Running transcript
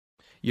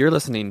You're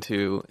listening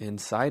to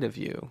Inside of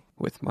You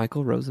with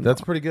Michael Rosenbaum. That's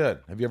pretty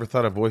good. Have you ever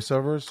thought of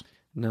voiceovers?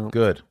 No.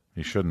 Good.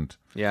 You shouldn't.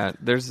 Yeah,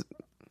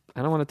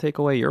 I don't want to take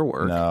away your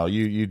work. No,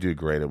 you do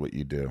great at what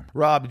you do.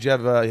 Rob, did you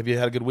have you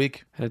had a good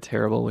week? I had a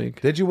terrible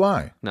week. Did you?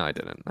 Why? No, I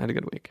didn't. I had a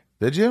good week.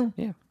 Did you?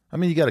 Yeah. I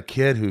mean, you got a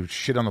kid who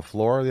shit on the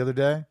floor the other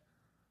day?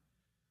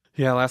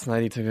 Yeah, last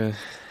night he took a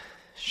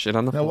shit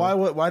on the Now,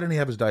 floor. why didn't he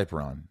have his diaper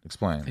on?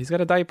 Explain. He's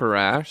got a diaper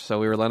rash, so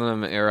we were letting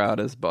him air out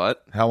his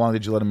butt. How long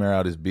did you let him air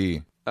out his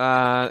bee?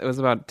 It was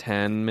about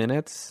 10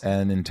 minutes.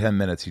 And in 10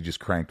 minutes, he just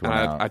cranked one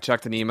out. I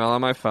checked an email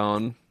on my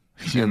phone,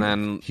 and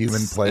then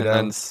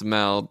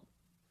smelled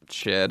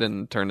shit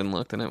and turned and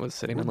looked, and it was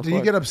sitting on the floor. Do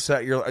you get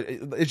upset?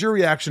 Is your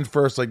reaction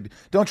first like,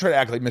 don't try to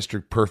act like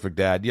Mr. Perfect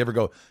Dad? Do you ever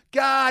go,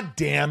 God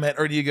damn it?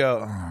 Or do you go,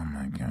 oh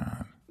my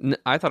God?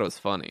 I thought it was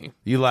funny.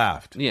 You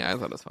laughed. Yeah, I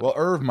thought it was funny. Well,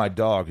 Irv, my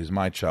dog, who's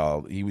my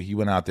child, he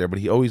went out there, but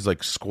he always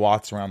like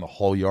squats around the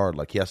whole yard.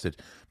 Like he has to.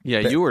 Yeah,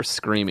 you were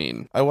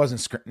screaming. I wasn't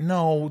screaming.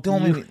 No,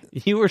 don't make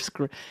me. You were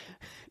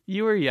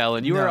You were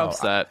yelling. You were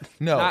upset.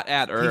 No. Not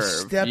at Irv.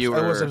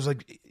 I was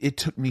like, it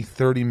took me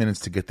 30 minutes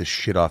to get the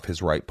shit off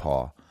his right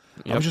paw.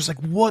 Yep. I was just like,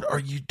 what are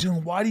you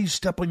doing? Why do you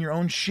step on your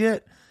own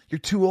shit? You're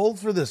too old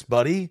for this,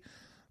 buddy.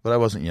 But I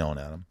wasn't yelling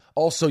at him.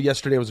 Also,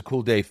 yesterday was a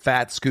cool day.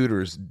 Fat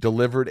Scooters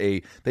delivered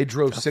they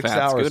drove 6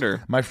 hours.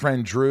 Scooter. My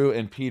friend Drew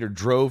and Peter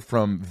drove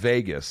from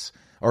Phoenix,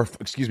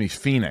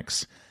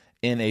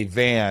 in a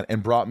van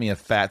and brought me a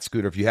Fat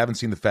Scooter. If you haven't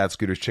seen the Fat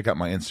Scooters, check out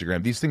my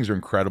Instagram. These things are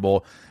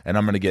incredible, and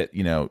I'm going to get,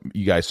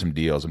 you guys some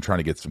deals. I'm trying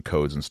to get some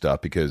codes and stuff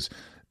because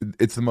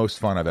it's the most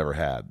fun I've ever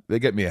had. They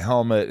get me a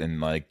helmet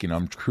and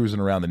I'm cruising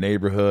around the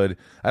neighborhood.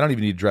 I don't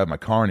even need to drive my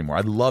car anymore.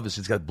 I love this.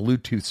 It's got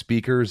Bluetooth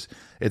speakers.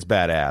 It's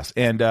badass.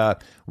 And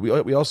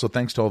we also,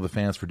 thanks to all the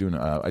fans for doing,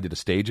 I did a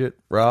Stage It,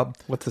 Rob.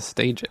 What's a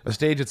Stage It? A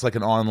Stage It's like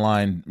an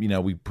online,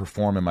 we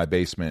perform in my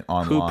basement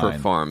online. Who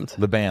performed?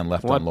 The band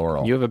Left on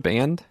Laurel. You have a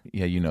band?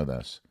 Yeah, you know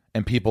this.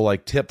 And people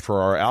tip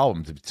for our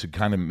album to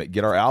kind of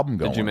get our album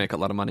going. Did you make a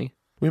lot of money?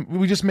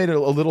 We just made it a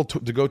little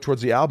to go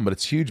towards the album, but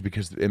it's huge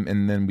because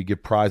and then we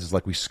give prizes.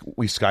 Like we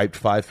Skyped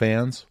 5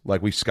 fans,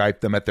 like we Skyped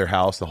them at their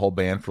house, the whole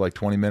band for like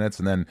 20 minutes,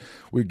 and then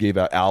we gave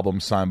out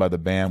albums signed by the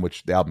band,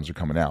 which the albums are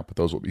coming out, but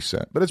those will be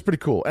sent. But it's pretty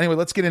cool. Anyway,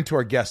 let's get into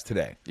our guest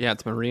today. Yeah,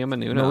 it's Maria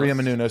Menounos. Maria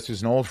Menounos,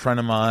 who's an old friend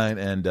of mine,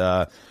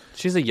 and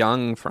she's a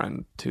young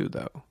friend too,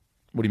 though.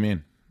 What do you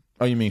mean?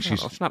 Oh, you mean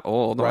she's not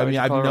old? Right, I mean,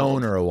 I've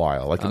known her a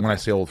while. Like when I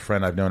say old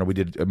friend, I've known her. We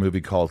did a movie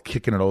called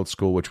Kicking It Old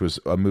School, which was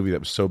a movie that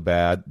was so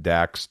bad.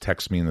 Dax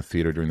texted me in the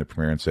theater during the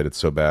premiere and said, it's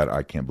so bad,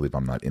 I can't believe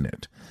I'm not in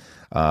it.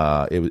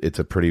 It's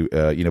a pretty,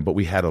 but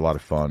we had a lot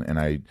of fun.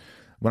 And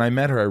when I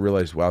met her, I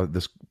realized, wow,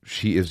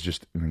 she is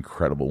just an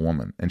incredible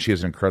woman. And she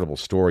has an incredible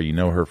story. You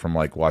know her from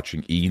like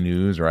watching E!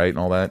 News, right? And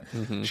all that.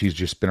 Mm-hmm. She's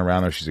just been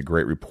around there. She's a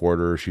great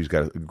reporter. She's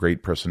got a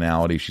great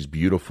personality. She's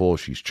beautiful.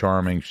 She's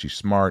charming. She's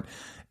smart.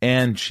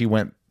 And she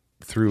went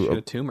through a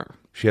tumor.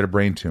 She had a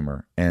brain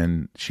tumor,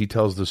 and she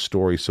tells the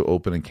story so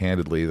open and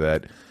candidly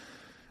that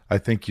I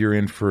think you're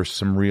in for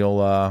some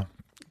real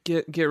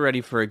get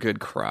ready for a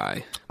good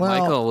cry. Well,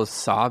 Michael was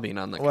sobbing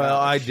on the couch. Well,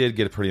 I did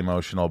get pretty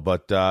emotional,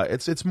 but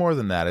it's more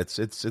than that.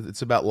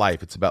 It's about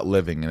life. It's about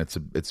living, and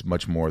it's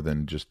much more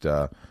than just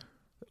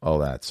all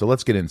that. So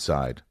let's get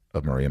inside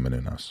of Maria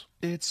Menounos.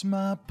 It's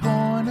my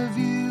point of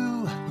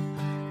view.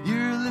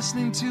 You're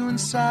listening to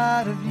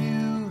Inside of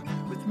You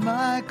with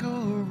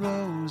Michael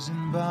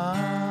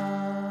Rosenbaum.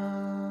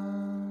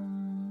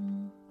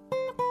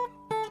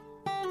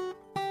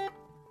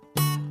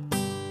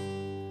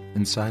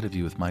 Inside of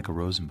You with Michael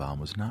Rosenbaum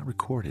was not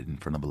recorded in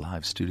front of a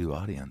live studio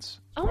audience.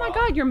 Oh my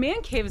God, your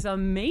man cave is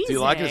amazing. Do you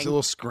like it? It's a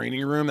little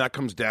screening room that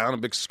comes down, a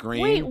big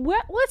screen. Wait,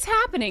 what's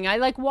happening?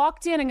 I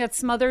walked in and got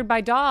smothered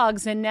by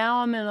dogs, and now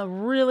I'm in a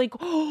really...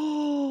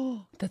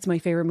 Oh, that's my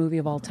favorite movie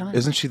of all time.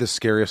 Isn't she the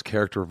scariest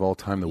character of all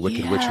time, the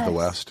Wicked Witch of the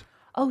West?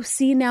 Oh,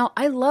 see, now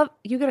I love...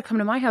 You got to come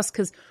to my house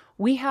because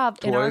we have...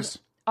 Toys?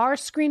 In our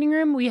screening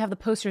room, we have the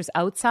posters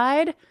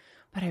outside,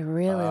 but I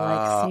really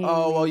like seeing...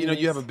 Oh, well,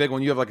 you have a big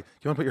one. You want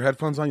to put your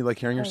headphones on? You like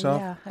hearing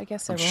yourself? Yeah, I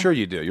guess I will. I'm sure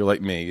you do. You're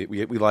like me.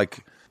 We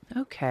like...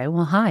 Okay,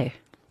 well, hi.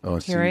 Oh,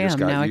 here I am.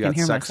 Now I can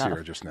hear myself. You got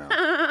sexier just now.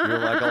 You're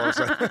like all of a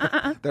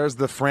sudden. There's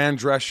the Fran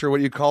Drescher. What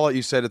do you call it?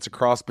 You said it's a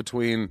cross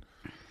between...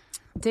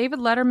 David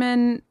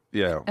Letterman...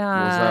 Yeah. What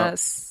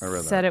was that? I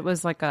read said that. It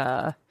was like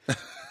a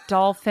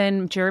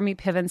dolphin. Jeremy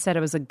Piven said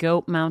it was a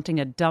goat mounting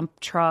a dump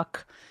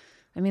truck.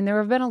 I mean, there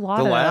have been a lot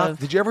of... The laugh?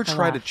 Did you ever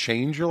try to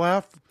change your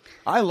laugh?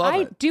 I love it.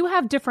 I do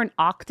have different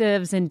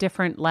octaves and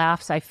different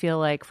laughs, I feel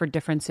like, for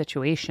different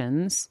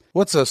situations.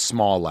 What's a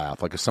small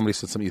laugh? Like if somebody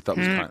said something you thought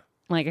was kind of...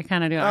 Like I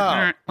kind of do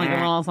like a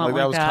little something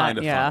that was that. kind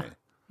of funny.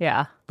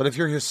 Yeah. But if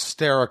you're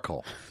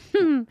hysterical...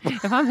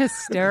 If I'm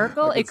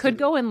hysterical, it could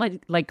go in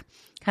like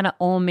kind of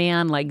old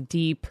man, like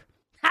deep...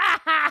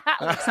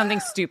 like something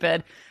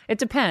stupid. It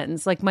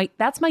depends.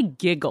 That's my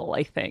giggle,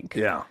 I think.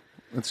 Yeah.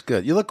 That's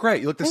good. You look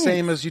great. You look the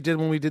same as you did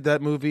when we did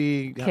that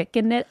movie.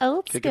 Kicking It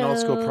Old School. Kicking Old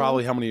School,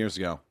 probably how many years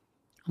ago?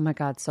 Oh my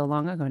God, so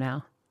long ago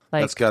now.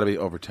 That's got to be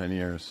over 10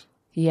 years.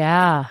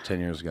 Yeah. 10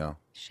 years ago.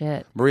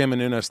 Shit. Maria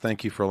Menounos,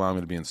 thank you for allowing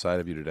me to be inside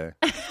of you today.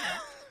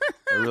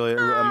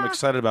 I'm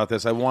excited about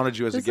this. I wanted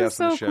you as a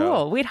guest on the show. This is so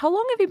cool. Wait, how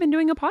long have you been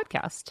doing a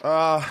podcast?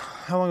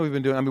 How long have we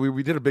been doing? I mean,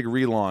 we did a big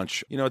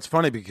relaunch. You know, it's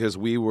funny because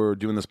we were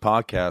doing this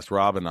podcast,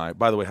 Rob and I.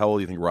 By the way, how old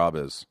do you think Rob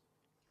is?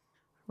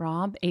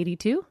 Rob,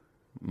 82?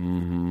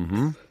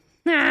 Mm-hmm.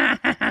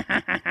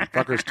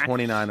 Fucker's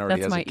 29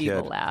 already. That's has my a kid.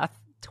 evil laugh.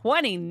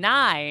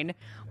 29?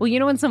 Well, you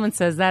know when someone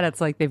says that,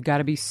 it's like they've got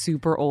to be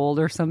super old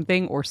or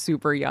something or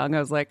super young. I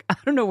was like, I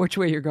don't know which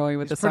way you're going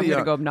with this. I'm going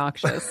to go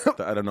obnoxious.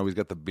 I don't know. He's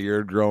got the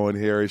beard growing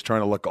here. He's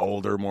trying to look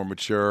older, more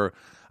mature.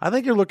 I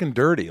think you're looking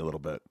dirty a little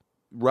bit.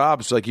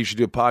 Rob's like, you should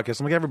do a podcast.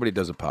 I'm like, everybody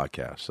does a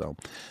podcast. So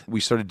we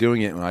started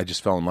doing it, and I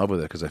just fell in love with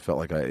it because I felt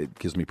like it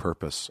gives me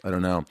purpose. I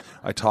don't know.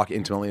 I talk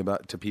intimately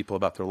to people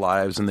about their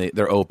lives, and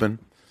they're open.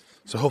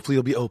 So hopefully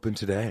you'll be open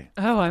today.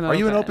 Oh, I'm open. Are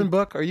you an open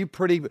book? I'm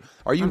pretty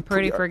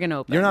friggin'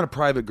 open. You're not a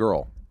private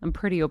girl. I'm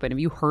pretty open. Have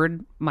you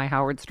heard my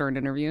Howard Stern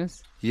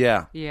interviews?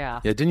 Yeah.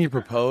 Yeah. Yeah. Didn't you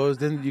propose?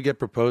 Didn't you get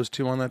proposed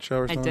to on that show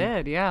or something? I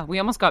did, yeah. We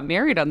almost got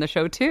married on the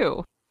show,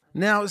 too.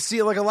 Now,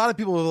 see, like a lot of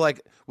people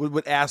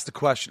would ask the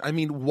question. I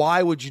mean,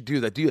 why would you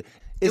do that?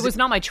 It was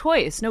not my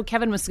choice. No,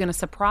 Kevin was going to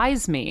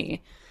surprise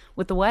me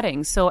with the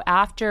wedding. So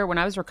when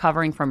I was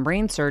recovering from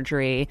brain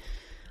surgery,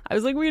 I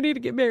was like, we need to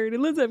get married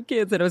and let's have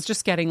kids. And I was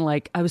just getting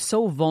like, I was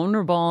so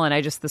vulnerable,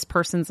 and this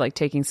person's like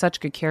taking such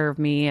good care of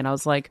me. And I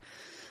was like,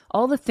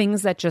 all the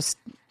things that just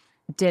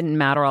didn't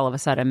matter all of a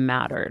sudden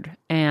mattered.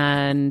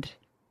 And,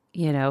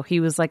 you know,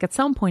 he was like, at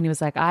some point he was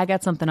like, I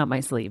got something up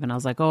my sleeve. And I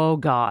was like, oh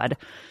God.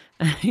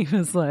 And he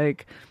was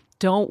like,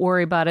 don't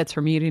worry about it. It's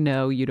for me to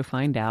know, you to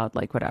find out,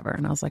 like whatever.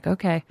 And I was like,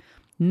 okay.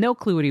 No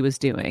clue what he was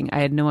doing. I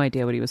had no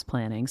idea what he was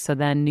planning. So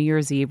then New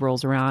Year's Eve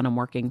rolls around. I'm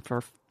working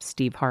for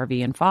Steve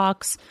Harvey and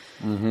Fox.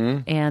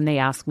 Mm-hmm. And they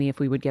asked me if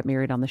we would get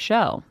married on the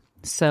show.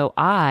 So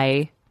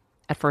I,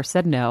 at first,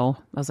 said no.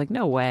 I was like,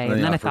 no way.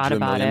 And then I thought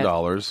about it.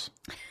 $1 million.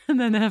 And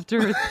then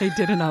after they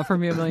didn't offer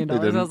me $1 million,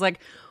 I was like,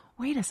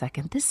 wait a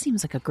second. This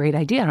seems like a great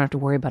idea. I don't have to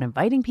worry about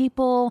inviting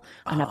people.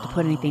 I don't have to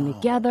put anything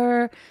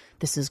together.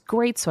 This is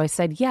great. So I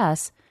said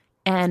yes.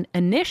 And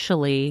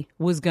initially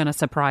was going to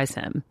surprise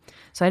him.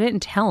 So I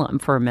didn't tell him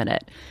for a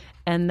minute.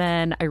 And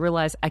then I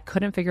realized I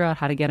couldn't figure out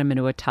how to get him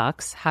into a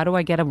tux. How do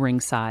I get him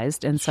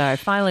ring-sized? And so I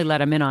finally let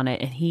him in on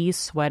it, and he's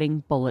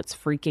sweating bullets,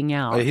 freaking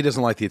out. He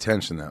doesn't like the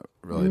attention, though,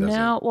 really, does he?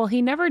 No, well,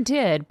 he never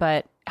did,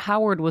 but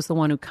Howard was the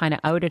one who kind of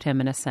outed him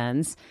in a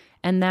sense.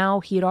 And now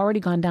he had already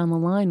gone down the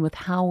line with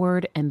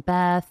Howard and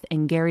Beth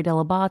and Gary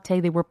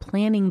Delabate. They were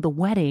planning the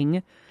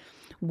wedding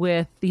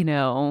with, you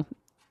know,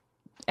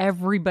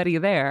 everybody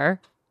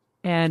there.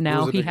 And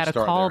now he had to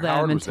call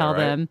them and tell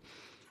them.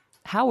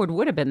 Howard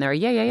would have been there.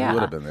 Yeah. He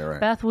would have been there, right.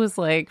 Beth was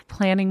like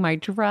planning my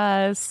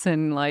dress,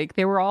 and like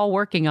they were all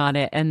working on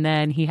it. And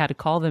then he had to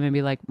call them and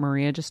be like,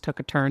 Maria just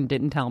took a turn,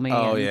 didn't tell me.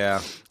 Oh, and,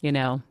 yeah. You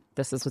know,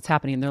 this is what's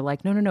happening. And they're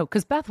like, no.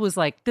 Because Beth was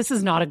like, this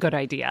is not a good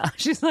idea.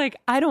 She's like,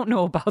 I don't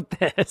know about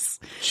this.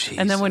 Jesus.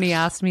 And then when he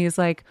asked me, he's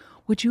like,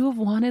 would you have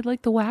wanted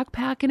like the whack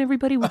pack and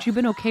everybody? Would you have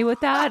been okay with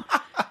that?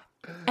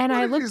 And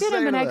I looked at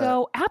him and I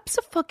go,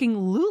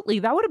 abso-fucking-lutely.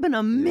 That would have been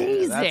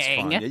amazing. Yeah, that's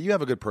fine. Yeah, you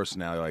have a good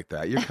personality like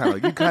that. You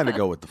kind of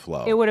go with the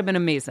flow. It would have been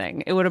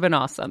amazing. It would have been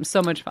awesome.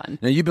 So much fun.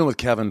 Now, you've been with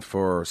Kevin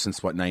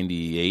since what,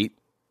 98?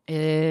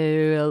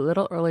 A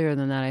little earlier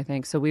than that, I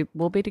think. So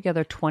we'll be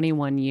together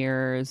 21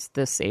 years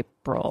this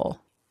April.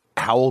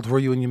 How old were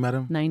you when you met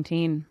him?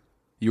 19.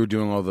 You were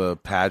doing all the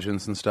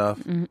pageants and stuff?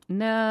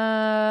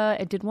 No,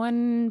 I did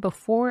one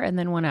before and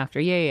then one after.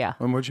 Yeah.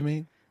 Where'd you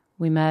meet?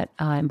 We met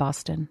in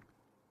Boston.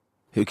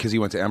 Because he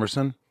went to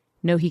Emerson?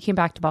 No, he came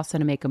back to Boston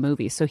to make a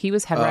movie. So he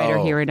was head writer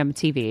here at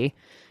MTV. He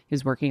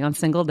was working on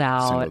Singled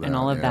Out and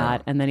all of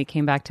that. And then he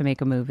came back to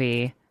make a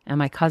movie. And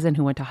my cousin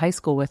who went to high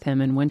school with him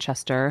in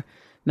Winchester,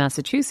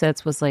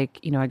 Massachusetts, was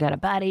like, you know, I got a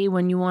buddy.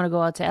 When you want to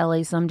go out to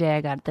LA someday,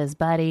 I got this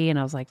buddy. And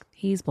I was like,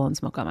 he's blowing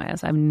smoke on my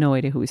ass. I have no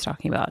idea who he's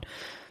talking about.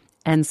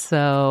 And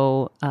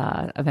so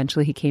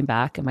eventually he came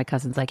back and my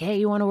cousin's like, hey,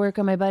 you want to work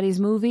on my buddy's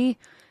movie?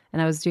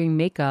 And I was doing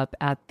makeup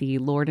at the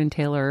Lord &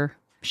 Taylor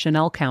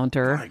Chanel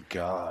counter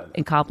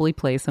in Copley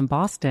Place in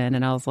Boston.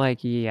 And I was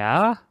like,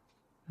 yeah.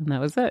 And that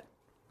was it.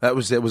 That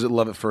was it. Was it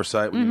love at first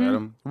sight when you met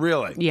him?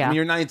 Really? Yeah. I mean,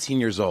 you're 19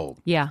 years old.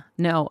 Yeah.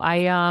 No,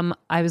 I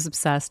was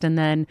obsessed. And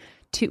then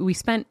we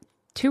spent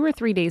 2 or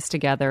 3 days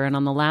together. And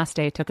on the last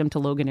day, I took him to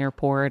Logan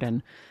Airport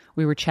and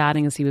we were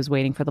chatting as he was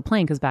waiting for the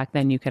plane. Because back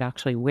then you could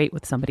actually wait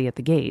with somebody at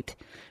the gate.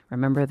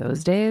 Remember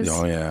those days?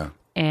 Oh, yeah.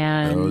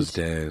 And those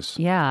days.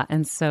 Yeah.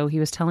 And so he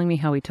was telling me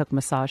how he took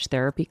massage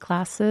therapy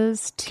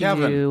classes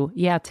to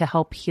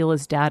help heal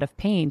his dad of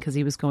pain because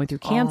he was going through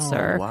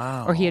cancer. Oh,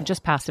 wow. Or he had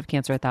just passed of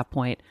cancer at that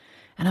point.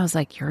 And I was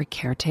like, you're a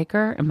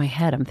caretaker? In my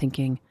head, I'm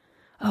thinking,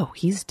 oh,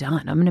 he's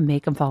done. I'm going to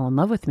make him fall in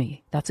love with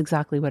me. That's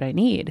exactly what I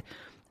need.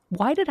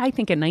 Why did I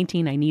think at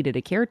 19 I needed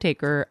a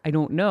caretaker? I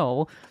don't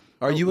know.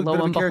 Are you a bit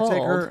of a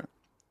caretaker?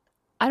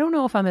 I don't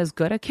know if I'm as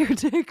good a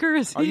caretaker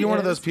as Are you one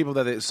of those people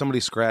that somebody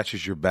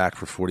scratches your back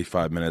for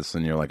 45 minutes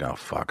and you're like, oh,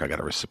 fuck, I got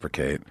to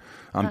reciprocate.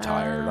 I'm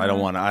tired. I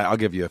don't want to. I'll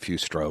give you a few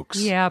strokes.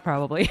 Yeah,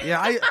 probably.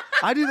 Yeah,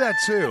 I do that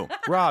too.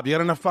 Rob, you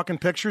got enough fucking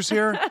pictures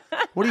here?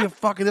 What are you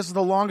fucking? This is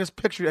the longest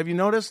picture. Have you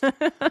noticed?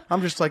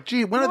 I'm just like,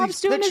 gee, when are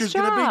these pictures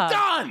going to be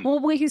done?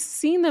 Well, he's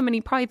seen them and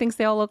he probably thinks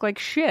they all look like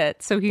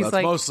shit. So he's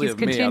like, mostly he's of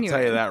me. I'll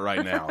tell you that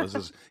right now.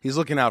 He's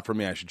looking out for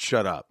me. I should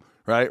shut up.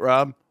 Right,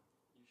 Rob?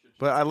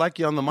 But I like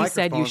you on the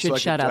microphone. He said you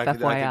should shut up,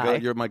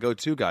 FYI. You're my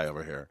go-to guy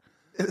over here.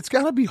 It's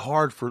got to be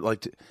hard for,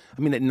 at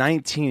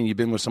 19, you've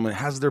been with someone.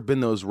 Has there been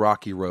those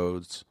rocky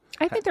roads?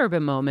 I think there have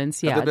been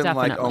moments, yeah, have there been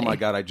definitely. Like, oh my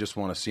God, I just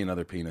want to see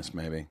another penis,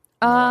 maybe?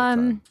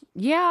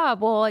 Yeah,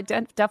 well, I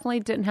definitely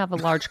didn't have a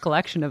large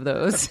collection of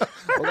those.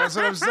 Well, that's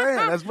what I'm saying.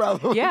 That's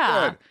probably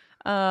good.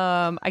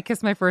 I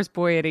kissed my first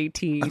boy at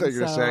 18. I thought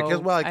you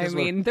were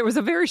saying, there was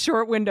a very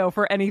short window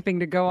for anything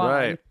to go on.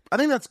 Right. I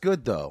think that's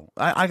good though.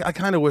 I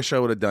kind of wish I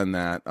would have done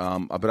that,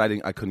 but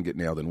I couldn't get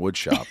nailed in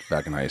woodshop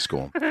back in high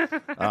school.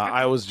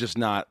 I was just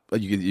not.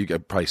 You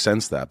could probably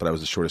sense that, but I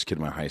was the shortest kid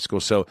in my high school,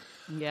 so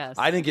yes,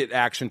 I didn't get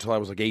action until I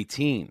was like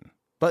 18.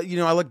 But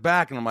I look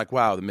back and I'm like,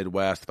 wow, the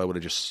Midwest. If I would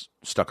have just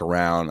stuck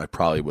around, I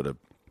probably would have,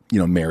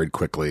 married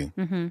quickly,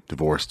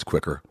 divorced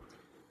quicker.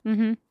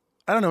 Mm-hmm.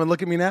 I don't know. And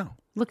look at me now.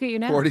 Look at you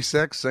now.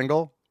 46,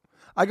 single.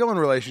 I go in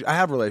relationships. I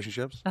have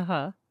relationships.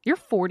 You're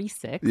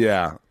 46.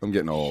 Yeah, I'm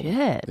getting old.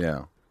 Shit.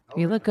 Yeah.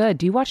 You look good.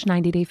 Do you watch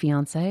 90 Day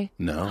Fiance?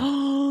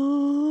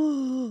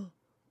 No.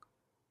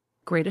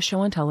 Greatest show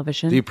on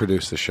television. Do you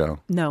produce the show?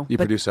 No. You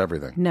produce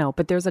everything? No,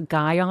 but there's a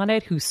guy on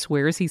it who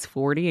swears he's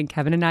 40, and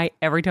Kevin and I,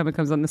 every time it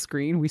comes on the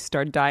screen, we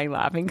start dying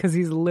laughing because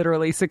he's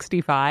literally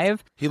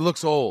 65. He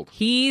looks old.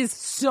 He's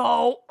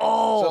so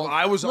old. So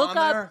I was on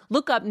there?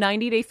 Look up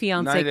 90 Day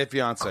Fiance. 90 Day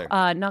Fiance.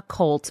 Not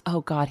Colt.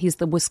 Oh, God. He's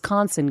the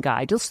Wisconsin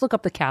guy. Just look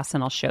up the cast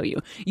and I'll show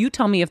you. You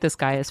tell me if this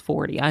guy is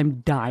 40. I'm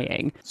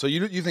dying. So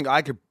you think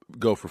I could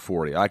go for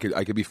 40? I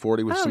could be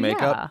 40 with some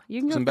makeup? Yeah.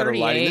 You can go some better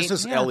 38. lighting. This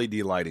is LED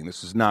lighting.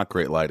 This is not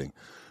great lighting.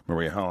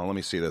 Maria, hold on. Let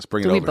me see this.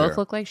 Bring it over here. Do we both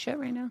look like shit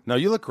right now? No,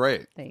 you look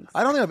great. Thanks.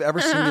 I don't think I've ever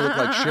seen you look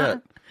like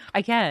shit.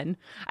 I can.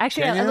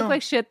 Actually, I looked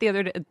like shit the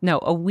other day. No,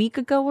 a week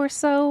ago or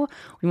so,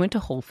 we went to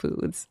Whole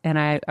Foods, and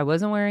I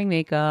wasn't wearing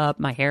makeup.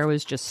 My hair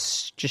was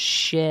just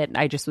shit.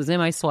 I just was in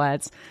my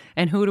sweats.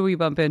 And who do we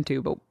bump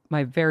into? But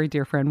my very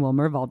dear friend,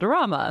 Wilmer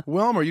Valderrama.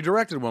 Wilmer, you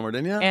directed Wilmer,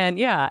 didn't you?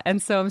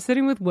 And so I'm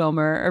sitting with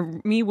Wilmer,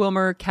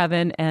 Wilmer,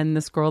 Kevin, and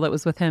this girl that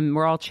was with him.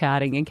 We're all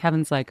chatting, and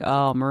Kevin's like,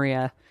 oh,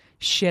 Maria,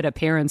 shit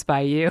appearance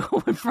by you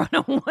in front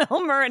of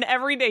Wilmer, and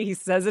every day he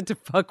says it to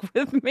fuck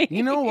with me.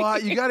 You know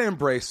what? You got to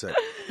embrace it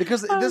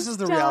because this is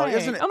the reality,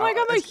 isn't it? Oh my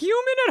God, I'm a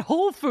human at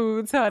Whole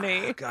Foods,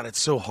 honey. God, it's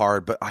so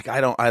hard, but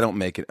I don't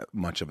make it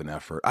much of an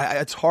effort.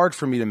 It's hard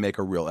for me to make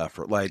a real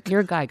effort. Like you're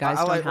a guy, guys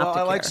don't have to care.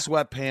 I like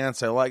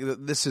sweatpants. I like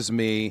this is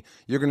me.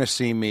 You're gonna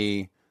see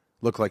me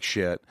look like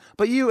shit,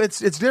 but it's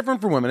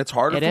different for women. It's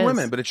harder for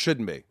women, but it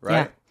shouldn't be,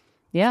 right?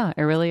 Yeah,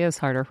 it really is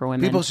harder for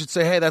women. People should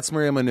say, "Hey, that's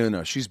Maria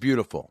Menounos. She's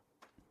beautiful."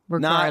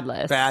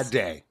 Regardless. Not bad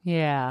day.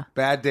 Yeah.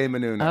 Bad day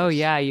Menounos. Oh,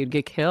 yeah. You'd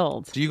get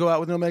killed. Do you go out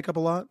with no makeup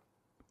a lot?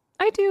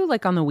 I do,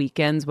 like on the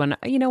weekends when,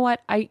 you know what?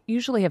 I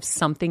usually have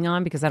something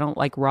on because I don't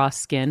like raw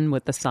skin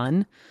with the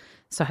sun.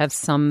 So I have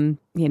some,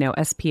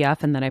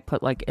 SPF, and then I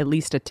put like at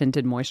least a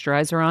tinted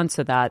moisturizer on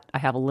so that I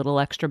have a little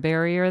extra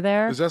barrier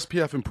there. Is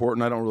SPF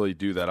important? I don't really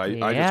do that.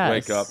 I just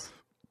wake up.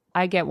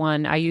 I get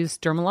one. I use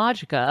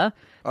Dermalogica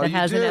that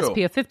has an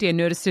SPF 50. I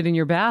noticed it in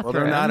your bathroom.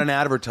 Well, they're not an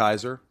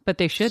advertiser. But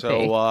they should be.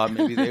 So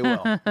maybe they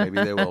will.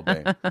 Maybe they will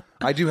be.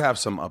 I do have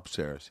some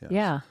upstairs. Yes.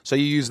 Yeah. So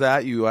you use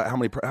that?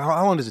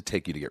 How long does it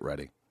take you to get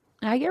ready?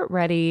 I get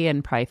ready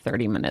in probably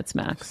 30 minutes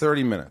max.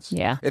 30 minutes?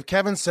 Yeah. If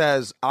Kevin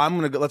says,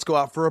 let's go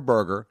out for a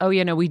burger. Oh,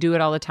 yeah, no, we do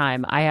it all the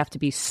time. I have to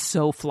be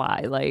so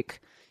fly.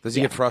 Like, does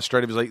he get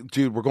frustrated? He's like,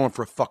 dude, we're going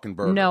for a fucking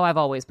burger. No, I've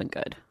always been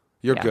good.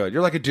 You're good.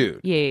 You're like a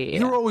dude. Yeah.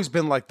 You've always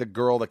been like the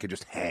girl that could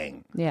just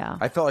hang. Yeah.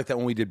 I felt like that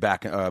when we did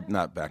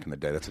not back in the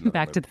day. That's another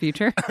Back to the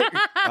Future.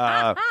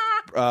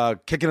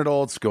 Kicking It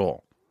Old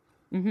School.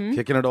 Mm-hmm.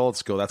 Kicking It Old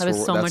School. That's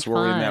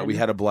where we met. We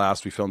had a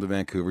blast. We filmed in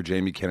Vancouver.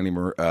 Jamie Kennedy,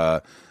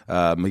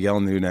 Miguel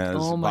Nunez,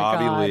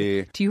 Bobby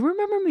Lee. Do you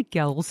remember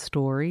Miguel's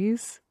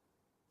stories?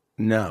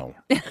 No.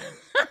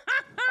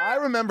 I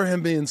remember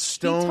him being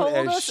stoned as shit. He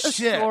told us a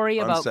story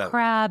about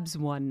crabs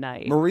one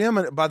night.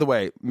 By the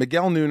way,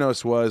 Miguel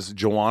Nunes was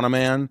Joanna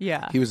Man.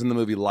 Yeah. He was in the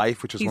movie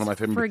Life, which is one of my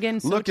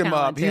favorite. Look him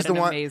up. He's the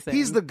one. Amazing.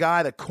 He's the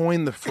guy that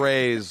coined the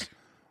phrase,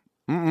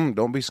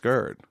 don't be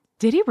scared.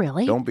 Did he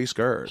really? Don't be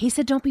scared. He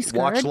said, don't be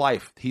scared. Watch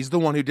Life. He's the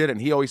one who did it.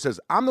 And he always says,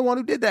 I'm the one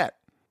who did that.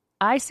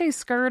 I say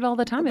scared all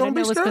the time. I didn't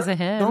know it was because of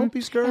him. Don't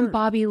be scared. And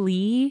Bobby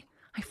Lee.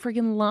 I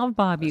friggin' love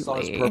Bobby Lee. I saw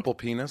his purple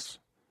penis.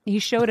 He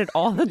showed it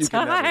all the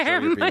time.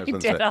 I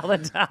did all the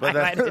time.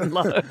 I didn't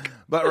look.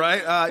 But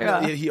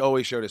right, he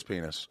always showed his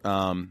penis.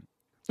 But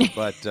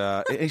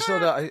he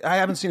still. I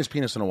haven't seen his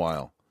penis in a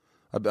while.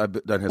 I've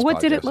done his. What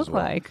did it look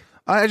well. like?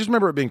 I just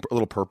remember it being a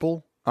little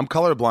purple. I'm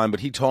colorblind, but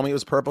he told me it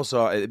was purple,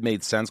 so it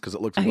made sense because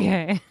it looked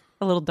a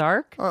little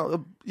dark.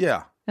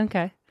 Yeah.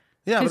 Okay.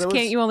 Yeah, because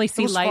can't you only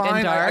see light fine.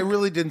 and dark? I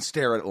really didn't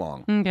stare at it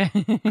long. Okay.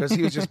 Because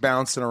he was just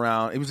bouncing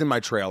around. He was in my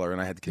trailer,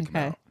 and I had to kick him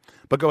out.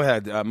 But go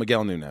ahead,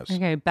 Miguel Nunez.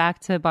 Okay, back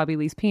to Bobby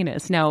Lee's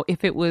penis. Now,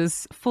 if it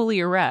was fully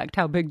erect,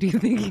 how big do you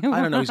think it was?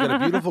 I don't know. He's got a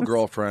beautiful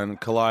girlfriend,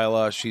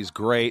 Kalila. She's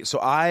great. So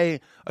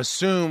I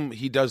assume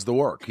he does the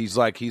work. He's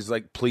like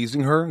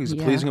pleasing her. He's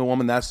pleasing a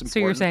woman. That's important. So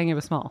you're saying it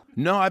was small?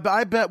 No, I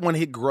bet when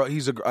he grow,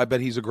 I bet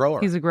he's a grower.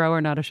 He's a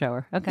grower, not a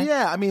shower. Okay.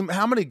 Yeah, I mean,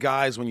 how many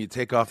guys when you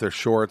take off their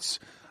shorts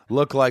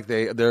look like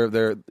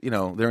they're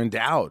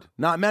endowed?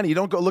 Not many. You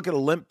don't go look at a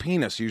limp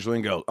penis usually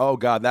and go, "Oh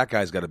God, that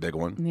guy's got a big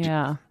one."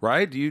 Yeah.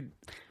 Right? Do you?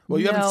 Well,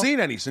 you haven't seen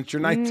any since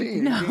you're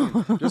 19.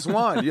 No. Just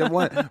one. You have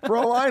one. For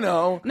all I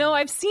know. No,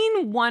 I've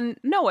seen one.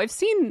 No, I've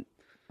seen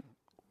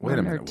Wait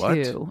a minute. or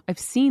two. What? I've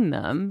seen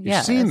them.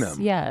 You've seen them?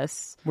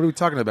 Yes. What are we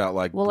talking about?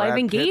 Like, well, Brad I've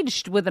Pitt?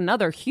 engaged with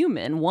another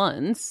human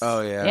once.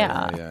 Oh, yeah.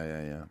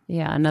 Yeah.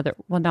 Yeah, another.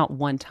 Well, not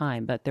one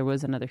time, but there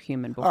was another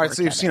human before. All right,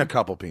 so you've Kevin. seen a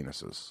couple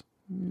penises.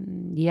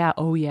 Yeah.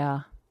 Oh,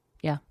 yeah.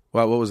 Yeah.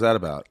 Well, what was that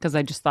about? Because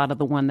I just thought of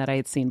the one that I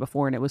had seen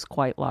before, and it was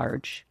quite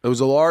large. It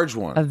was a large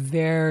one. A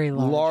very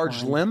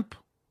large one. limp?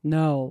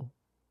 No.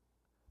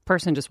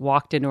 Person just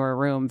walked into a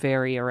room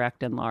very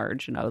erect and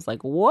large, and I was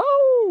like,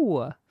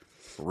 whoa.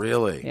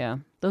 Really? Yeah.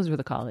 Those were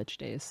the college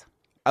days.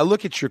 I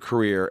look at your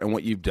career and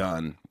what you've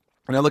done,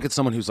 and I look at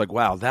someone who's like,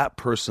 wow, that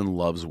person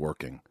loves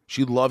working.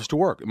 She loves to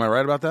work. Am I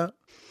right about that?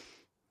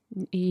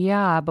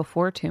 Yeah,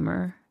 before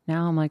tumor.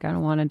 Now I'm like, I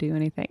don't want to do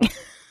anything.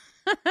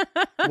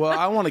 Well,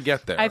 I want to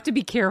get there. I have to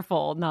be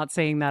careful not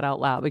saying that out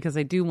loud because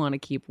I do want to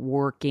keep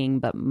working,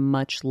 but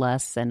much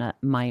less than at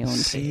my own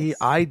pace.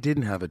 I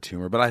didn't have a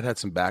tumor, but I've had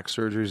some back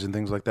surgeries and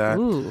things like that.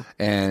 Ooh,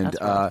 and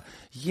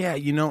yeah,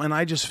 and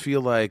I just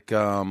feel like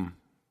I'm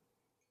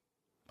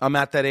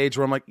at that age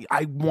where I'm like,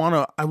 I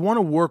want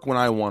to work when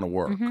I want to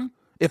work,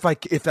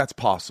 if that's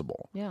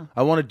possible. Yeah,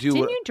 I want to do.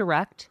 Didn't you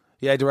direct?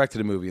 Yeah, I directed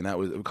a movie, and that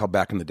was called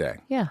Back in the Day.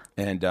 Yeah.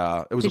 And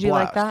it was Did a blast. you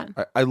like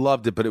that? I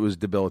loved it, but it was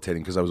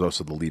debilitating because I was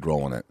also the lead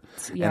role in it.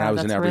 Yeah, and I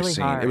was in every really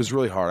scene. hard. It was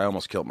really hard. I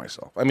almost killed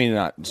myself. I mean,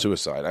 not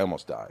suicide. I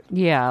almost died.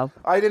 Yeah.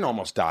 I didn't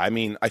almost die. I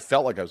mean, I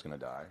felt like I was going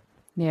to die.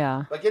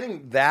 Yeah. Like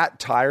getting that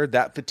tired,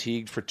 that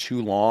fatigued for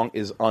too long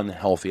is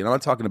unhealthy. And I'm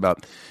not talking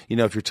about,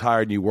 if you're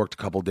tired and you worked a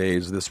couple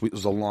days, this week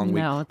was a long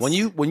week.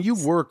 When you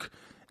work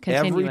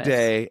every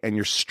day and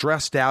you're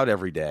stressed out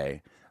every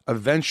day,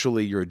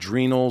 eventually your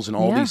adrenals and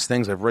all these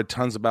things, I've read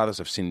tons about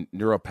this. I've seen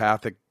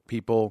neuropathic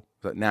people,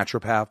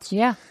 naturopaths.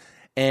 Yeah.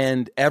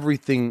 And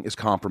everything is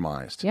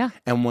compromised. Yeah.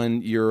 And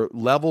when your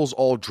levels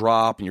all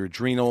drop and your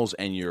adrenals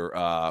and your,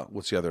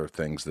 what's the other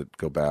things that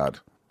go bad?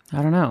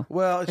 I don't know.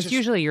 Well, it's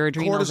usually your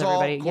adrenals,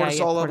 everybody.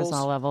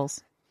 Cortisol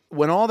levels.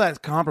 When all that's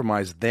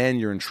compromised, then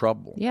you're in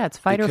trouble. Yeah, it's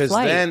fight or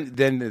flight.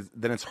 Then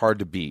it's hard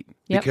to beat.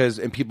 Yep.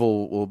 And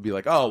people will be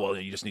like, oh, well,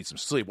 you just need some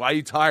sleep. Why are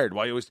you tired?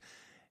 Why are you always...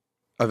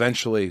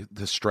 Eventually,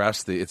 the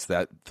stress, it's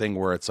that thing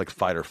where it's like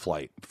fight or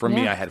flight. For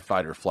me, I had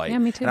fight or flight. Yeah,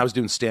 me too. And I was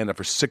doing stand-up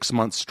for 6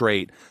 months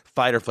straight,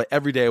 fight or flight.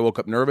 Every day I woke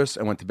up nervous.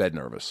 I went to bed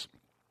nervous.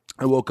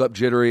 I woke up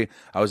jittery.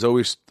 I was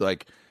always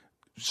like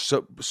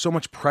so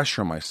much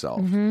pressure on myself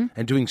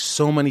and doing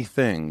so many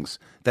things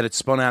that it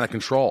spun out of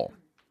control.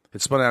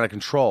 It spun out of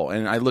control.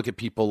 And I look at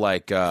people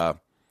like,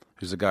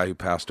 who's a guy who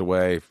passed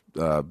away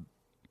from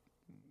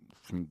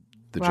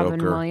the Robin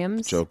Joker.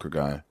 Williams? Joker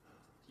guy.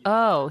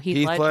 Oh,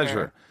 Heath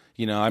Ledger.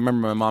 I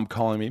remember my mom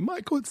calling me,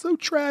 Michael, it's so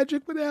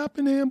tragic what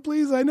happened to him.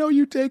 Please, I know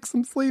you take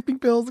some sleeping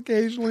pills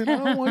occasionally, and I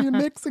don't want you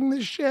mixing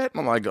this shit.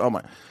 And I'm like, oh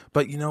my.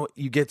 But,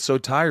 you get so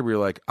tired where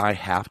you're like, I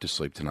have to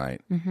sleep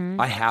tonight.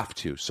 I have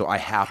to. So I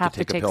have to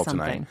take a pill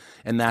tonight.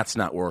 And that's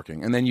not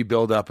working. And then you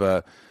build up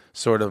a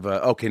sort of,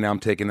 okay, now I'm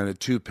taking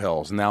 2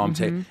 pills. And now I'm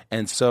taking.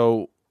 And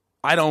so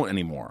I don't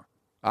anymore.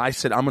 I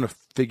said, I'm going to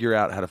figure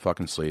out how to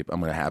fucking sleep.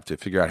 I'm going to have to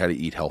figure out how to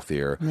eat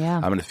healthier. Yeah.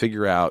 I'm going to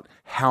figure out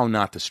how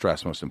not to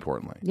stress, most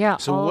importantly. Yeah.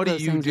 So all what of do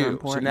those you things are do? So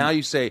important. now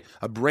you say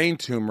a brain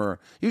tumor.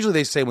 Usually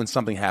they say when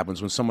something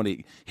happens, when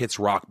somebody hits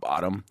rock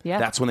bottom,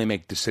 that's when they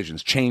make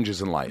decisions,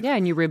 changes in life. Yeah,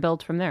 and you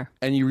rebuild from there.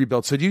 And you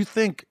rebuild. So do you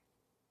think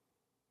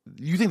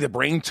the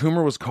brain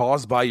tumor was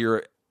caused by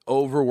your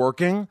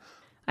overworking?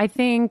 I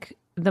think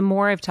the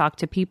more I've talked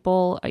to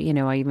people, I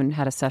even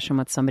had a session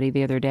with somebody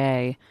the other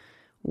day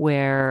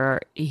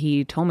where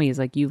he told me, he's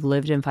like, you've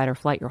lived in fight or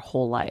flight your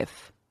whole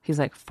life. He's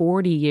like,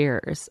 40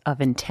 years of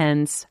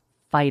intense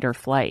fight or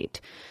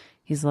flight.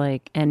 He's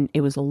like, and it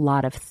was a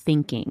lot of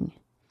thinking.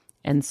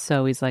 And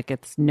so he's like,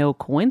 it's no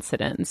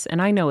coincidence. And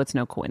I know it's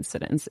no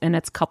coincidence. And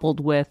it's coupled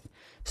with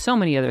so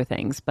many other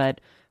things. But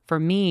for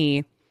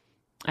me,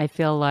 I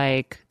feel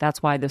like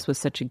that's why this was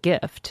such a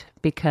gift,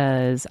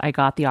 because I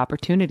got the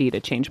opportunity to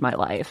change my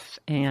life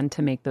and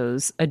to make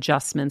those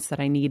adjustments that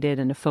I needed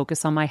and to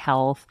focus on my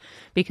health.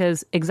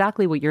 Because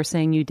exactly what you're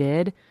saying you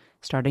did,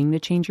 starting to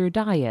change your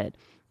diet.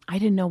 I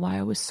didn't know why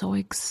I was so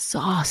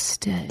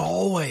exhausted.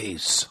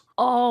 Always.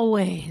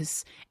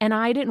 Always. And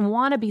I didn't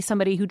want to be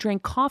somebody who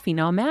drank coffee.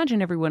 Now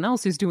imagine everyone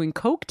else who's doing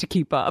Coke to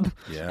keep up.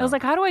 Yeah. I was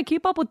like, how do I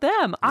keep up with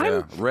them?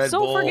 I'm Red so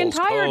Bulls, friggin'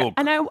 tired. Coke.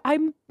 And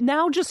I'm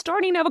now just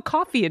starting to have a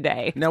coffee a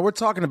day. Now we're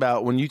talking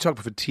about, when you talk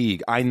about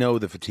fatigue, I know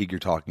the fatigue you're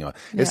talking about.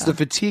 It's the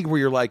fatigue where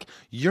you're like,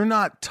 you're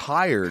not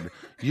tired.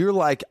 You're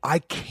like, I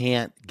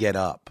can't get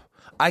up.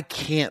 I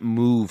can't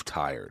move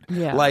tired.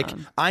 Yeah. Like,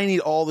 I need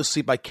all the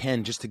sleep I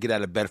can just to get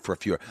out of bed for a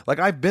few hours. Like,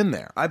 I've been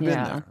there. I've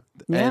been there.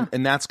 Yeah.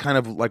 And that's kind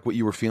of like what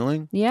you were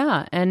feeling?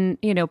 Yeah. And,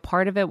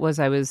 part of it was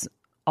I was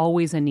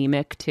always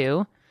anemic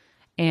too.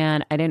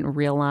 And I didn't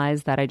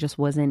realize that I just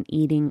wasn't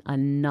eating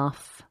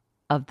enough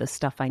of the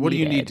stuff I needed. What do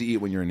you need to eat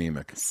when you're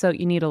anemic? So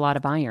you need a lot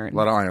of iron. A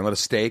lot of iron. A lot of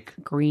steak?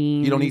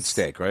 Greens. You don't eat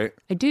steak, right?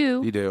 I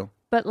do. You do.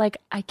 But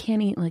I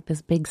can't eat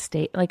this big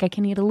steak. I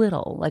can eat a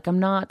little. I'm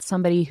not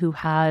somebody who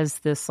has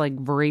this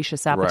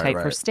voracious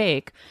appetite for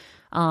steak.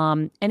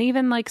 And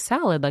even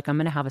salad, I'm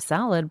going to have a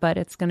salad, but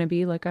it's going to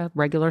be a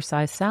regular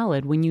size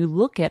salad. When you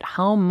look at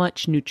how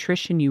much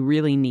nutrition you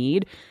really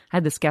need, I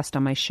had this guest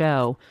on my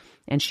show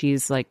and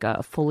she's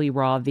a fully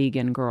raw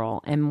vegan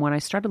girl. And when I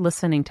started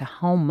listening to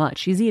how much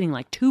she's eating,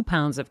 2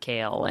 pounds of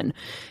kale and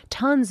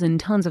tons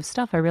of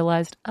stuff, I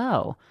realized,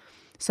 oh.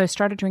 So I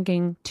started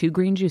drinking 2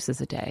 green juices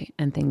a day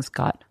and things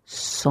got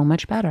so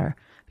much better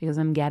because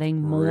I'm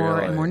getting more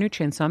and more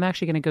nutrients. So I'm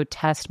actually going to go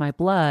test my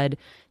blood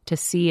to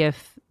see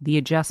if the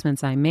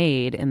adjustments I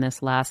made in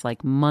this last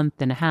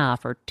month and a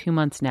half or 2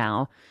 months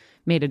now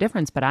made a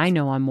difference. But I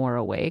know I'm more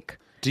awake.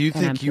 Do you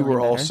think you were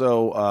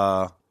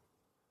also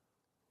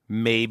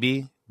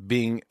maybe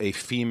being a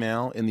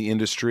female in the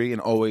industry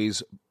and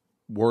always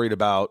worried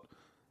about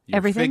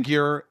your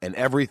figure and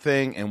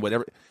everything and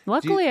whatever?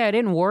 Luckily, I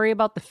didn't worry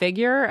about the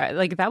figure.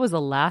 That was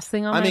the last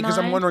thing on my mind. Because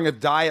I'm wondering if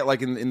diet,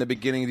 in the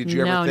beginning, did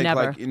you ever think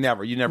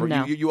never. You never.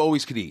 No. You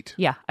always could eat.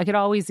 Yeah, I could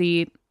always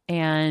eat.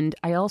 And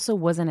I also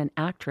wasn't an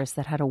actress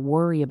that had to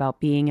worry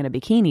about being in a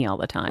bikini all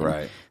the time.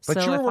 Right.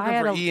 But you were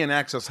working for E! and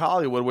Access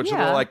Hollywood, which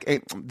are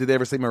hey, did they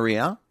ever say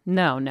Maria?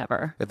 No,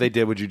 never. If they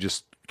did, would you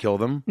just kill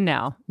them?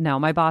 No.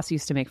 My boss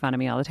used to make fun of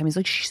me all the time. He's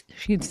like,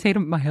 she'd say to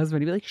my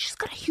husband, he'd be like, she's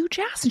got a huge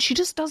ass and she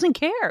just doesn't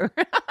care.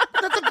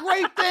 That's a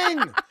great thing.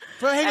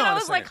 But hang on I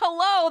was like,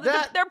 hello,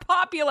 they're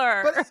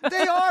popular. But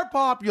they are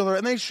popular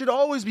and they should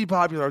always be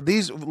popular.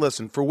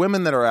 Listen, for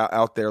women that are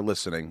out there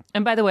listening.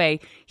 And by the way,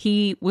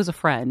 he was a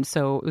friend,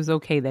 so it was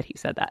okay that he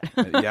said that.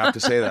 You have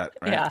to say that,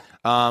 right?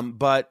 Yeah.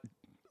 But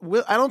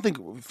I don't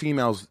think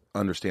females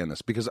understand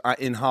this because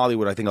in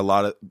Hollywood, I think a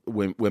lot of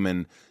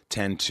women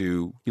tend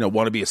to,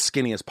 want to be as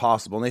skinny as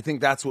possible, and they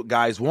think that's what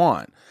guys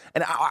want.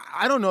 And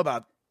I don't know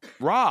about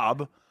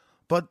Rob,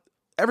 but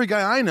every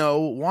guy I know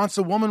wants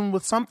a woman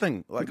with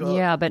something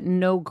yeah, but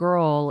no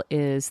girl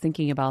is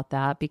thinking about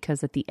that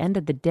because at the end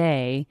of the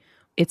day,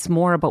 it's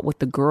more about what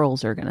the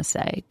girls are going to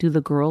say. Do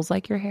the girls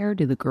like your hair?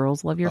 Do the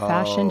girls love your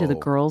fashion? Do the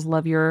girls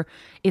love your...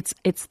 It's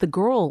the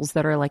girls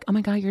that are like, oh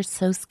my God, you're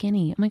so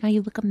skinny. Oh my God,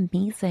 you look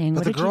amazing.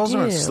 But what the girls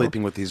aren't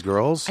sleeping with these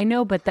girls. I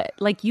know, but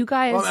you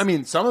guys... Well, I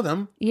mean, some of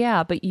them.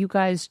 Yeah, but you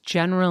guys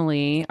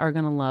generally are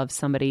going to love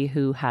somebody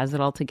who has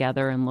it all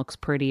together and looks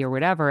pretty or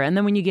whatever. And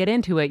then when you get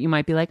into it, you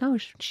might be like, oh,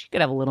 she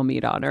could have a little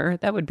meat on her.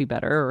 That would be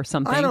better or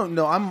something. I don't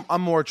know.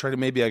 I'm more trying to...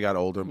 Maybe I got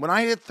older. When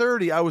I hit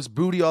 30, I was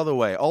booty all the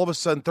way. All of a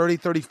sudden, 30,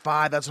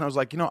 35, that's when I was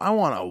like, I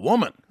want a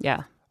woman.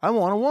 Yeah. I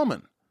want a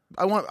woman.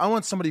 I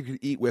want somebody who could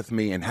eat with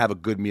me and have a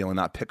good meal and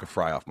not pick a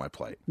fry off my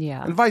plate.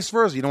 Yeah. And vice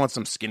versa. You don't want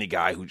some skinny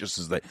guy who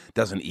just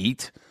doesn't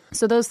eat.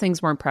 So those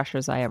things weren't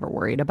pressures I ever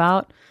worried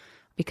about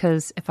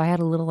because if I had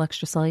a little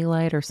extra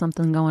cellulite or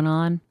something going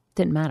on, it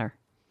didn't matter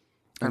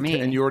for me.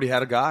 And you already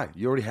had a guy.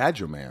 You already had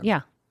your man.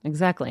 Yeah,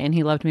 exactly. And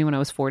he loved me when I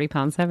was 40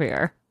 pounds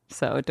heavier.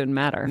 So it didn't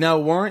matter.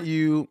 Now,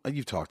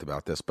 you've talked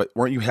about this, but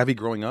weren't you heavy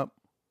growing up?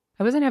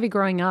 I wasn't heavy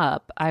growing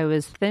up. I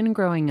was thin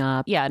growing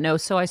up. Yeah, no.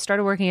 So I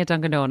started working at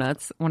Dunkin'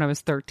 Donuts when I was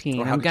 13.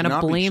 Well, I'm going to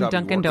blame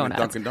Dunkin'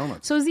 Donuts.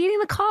 So I was eating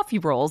the coffee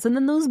rolls, and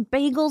then those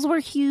bagels were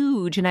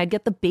huge, and I'd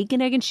get the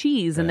bacon, egg, and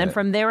cheese. And then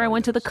from there, I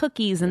went to the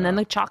cookies, and then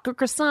the chocolate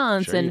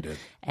croissants. Sure, and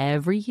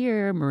every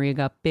year, Maria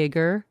got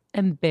bigger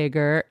and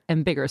bigger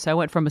and bigger. So I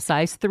went from a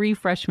size 3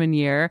 freshman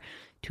year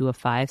to a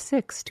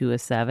 5'6", to a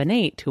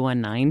 7'8", to a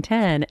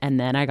 9'10", and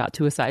then I got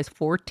to a size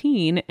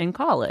 14 in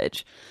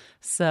college.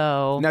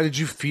 So now, did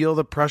you feel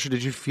the pressure?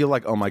 Did you feel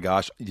like, oh my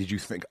gosh, did you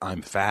think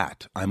I'm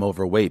fat? I'm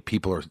overweight.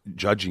 People are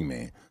judging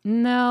me.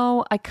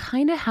 No, I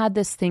kind of had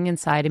this thing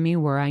inside of me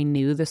where I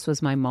knew this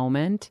was my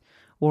moment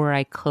where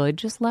I could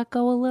just let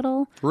go a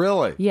little.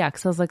 Really? Yeah,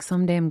 because I was like,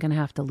 someday I'm going to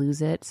have to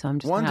lose it. So I'm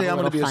just one day I'm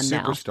going to be a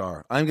superstar.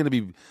 Now. I'm going to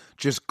be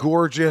just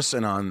gorgeous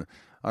and on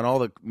all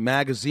the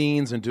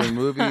magazines and doing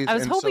movies. I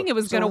was hoping it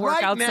was going to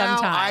work out now,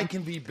 sometime. I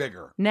can be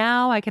bigger.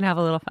 Now I can have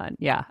a little fun.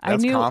 Yeah,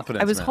 That's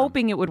confidence, I was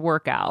hoping it would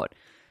work out.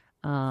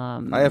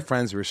 I have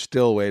friends who are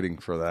still waiting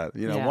for that.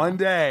 One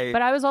day.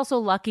 But I was also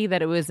lucky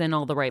that it was in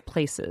all the right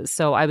places.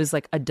 So I was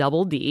like a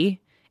double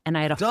D, and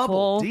I had a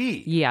double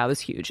D. Yeah, it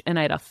was huge, and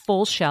I had a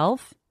full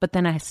shelf. But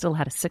then I still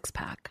had a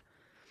 6-pack.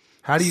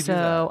 How do you do that?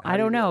 So I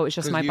don't know. It was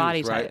just my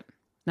body type.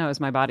 No, it was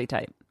my body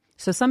type.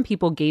 So some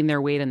people gain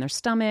their weight in their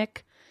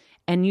stomach.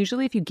 And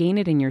usually if you gain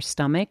it in your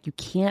stomach, you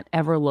can't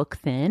ever look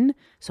thin.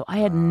 So I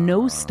had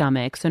no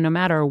stomach. So no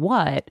matter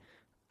what,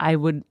 I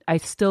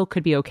still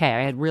could be okay.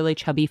 I had really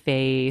chubby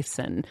face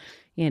and,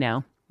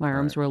 my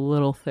arms were a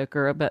little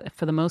thicker. But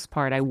for the most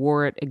part, I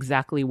wore it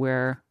exactly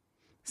where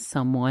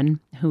someone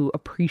who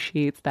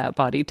appreciates that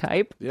body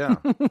type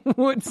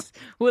would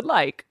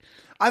like.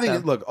 I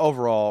think, look,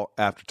 overall,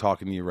 after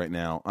talking to you right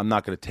now, I'm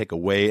not going to take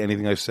away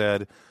anything I've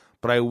said,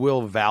 but I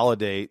will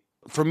validate.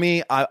 For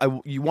me,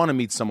 you want to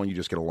meet someone you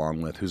just get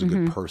along with, who's a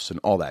good person,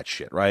 all that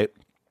shit, right?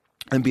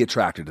 And be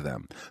attracted to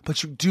them.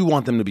 But you do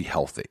want them to be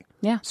healthy.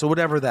 Yeah. So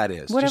whatever that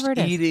is. Whatever just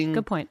it is. eating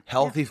Good point.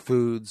 healthy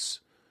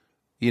foods,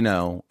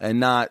 and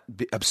not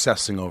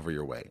obsessing over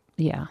your weight.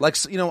 Yeah. Like,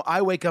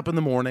 I wake up in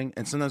the morning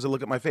and sometimes I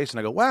look at my face and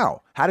I go,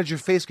 wow, how did your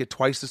face get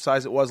twice the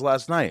size it was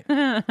last night?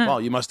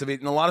 Well, you must have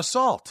eaten a lot of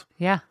salt.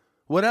 Yeah.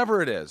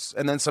 Whatever it is.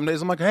 And then some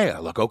days I'm like, hey, I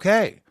look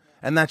okay.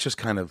 And that's just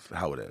kind of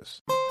how it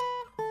is.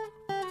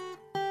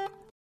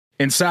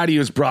 Inside of You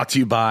is brought to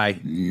you by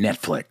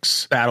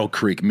Netflix. Battle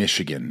Creek,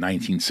 Michigan,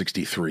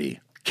 1963.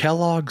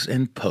 Kellogg's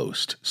and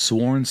Post,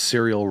 sworn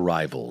cereal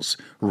rivals,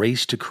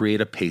 race to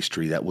create a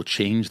pastry that will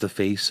change the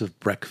face of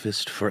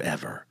breakfast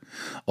forever.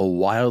 A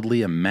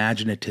wildly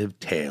imaginative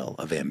tale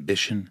of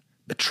ambition,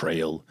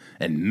 betrayal,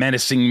 and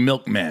menacing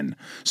milkmen,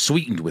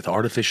 sweetened with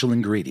artificial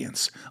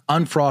ingredients.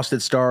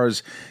 Unfrosted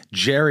stars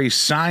Jerry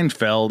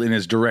Seinfeld in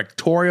his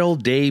directorial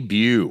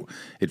debut.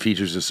 It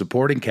features a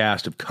supporting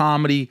cast of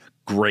comedy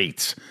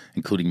greats,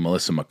 including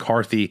Melissa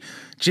McCarthy,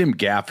 Jim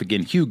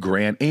Gaffigan, Hugh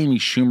Grant, Amy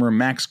Schumer,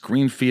 Max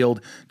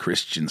Greenfield,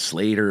 Christian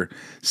Slater,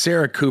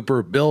 Sarah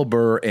Cooper, Bill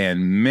Burr,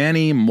 and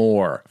many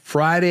more.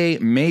 Friday,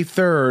 May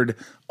 3rd,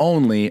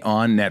 only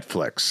on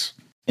Netflix.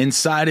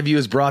 Inside of You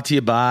is brought to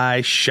you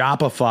by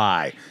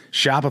Shopify.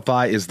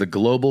 Shopify is the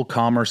global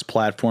commerce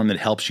platform that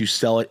helps you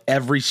sell at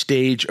every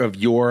stage of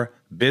your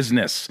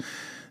business.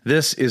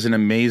 This is an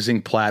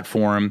amazing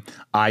platform.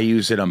 I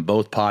use it on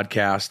both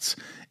podcasts.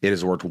 It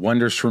has worked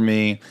wonders for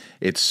me.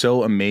 It's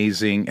so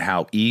amazing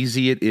how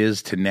easy it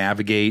is to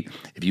navigate.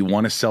 If you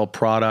want to sell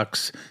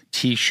products,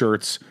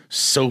 T-shirts,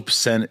 soap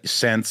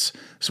scents,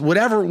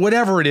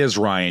 whatever it is,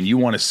 Ryan, you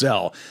want to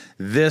sell,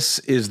 this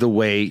is the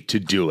way to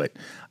do it.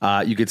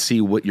 You could see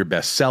what your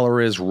best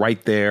seller is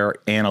right there,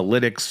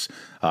 analytics,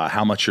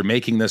 how much you're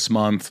making this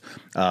month,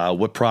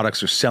 what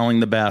products are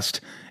selling the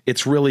best.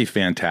 It's really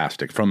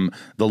fantastic. From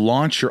the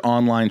launch your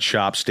online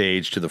shop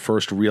stage to the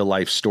first real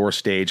life store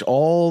stage,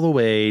 all the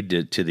way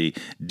to the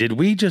did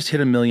we just hit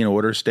 1 million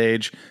order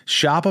stage?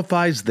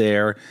 Shopify's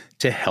there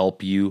to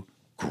help you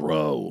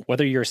grow.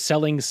 Whether you're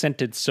selling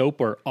scented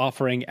soap or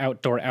offering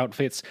outdoor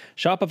outfits,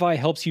 Shopify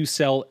helps you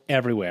sell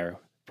everywhere.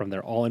 From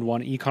their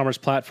all-in-one e-commerce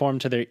platform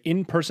to their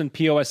in-person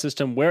POS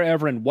system,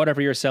 wherever and whatever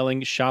you're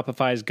selling,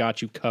 Shopify's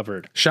got you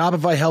covered.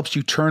 Shopify helps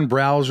you turn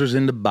browsers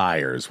into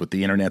buyers with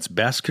the internet's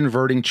best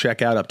converting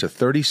checkout up to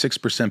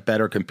 36%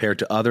 better compared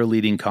to other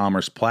leading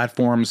commerce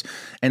platforms,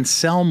 and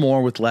sell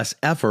more with less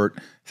effort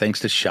thanks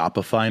to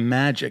Shopify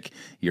Magic,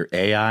 your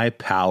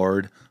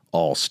AI-powered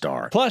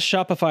all-star. Plus,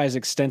 Shopify's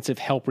extensive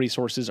help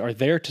resources are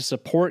there to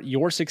support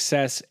your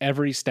success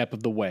every step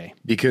of the way.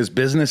 Because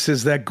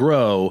businesses that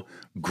grow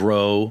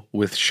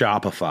with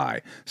Shopify.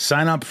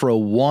 Sign up for a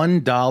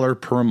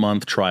 $1 per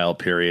month trial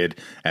period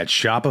at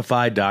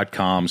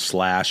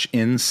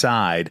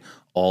shopify.com/inside,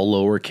 all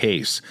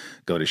lowercase.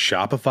 Go to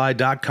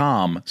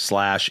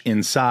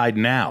shopify.com/inside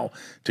now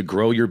to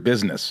grow your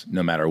business,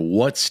 no matter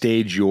what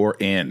stage you're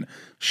in.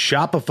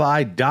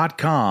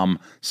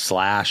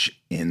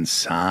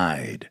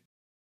 Shopify.com/inside.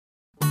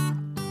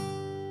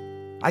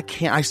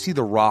 I see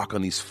The Rock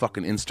on these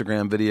fucking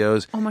Instagram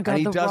videos. Oh my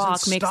God, The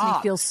Rock makes me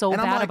feel so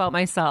bad about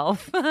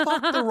myself.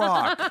 Fuck The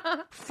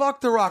Rock.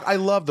 Fuck The Rock. I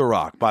love The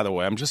Rock, by the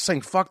way. I'm just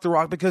saying fuck The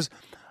Rock because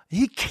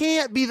he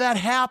can't be that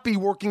happy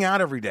working out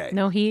every day.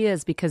 No, he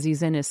is, because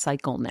he's in his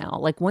cycle now.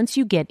 Like, once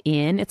you get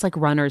in, it's like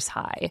runner's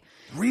high.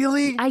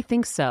 Really? I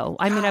think so.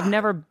 I mean, I've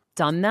never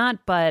done that,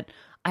 but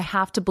I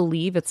have to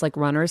believe it's like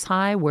runner's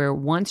high, where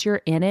once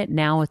you're in it,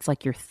 now it's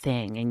like your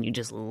thing and you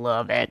just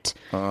love it.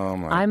 Oh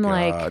my God.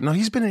 Like, no,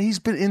 he's been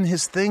in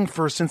his thing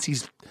since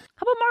he's.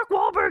 How about Mark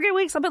Wahlberg? He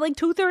wakes up at like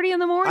 2:30 in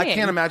the morning. I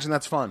can't imagine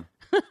that's fun.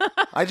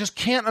 I just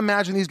can't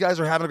imagine these guys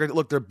are having a great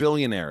look. They're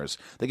billionaires.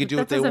 They can do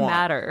what they want. That doesn't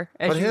matter.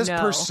 But his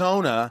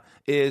persona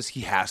is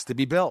he has to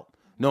be built.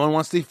 No one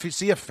wants to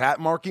see a fat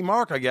Marky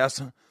Mark, I guess.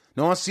 No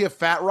one wants to see a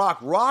fat Rock.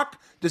 Rock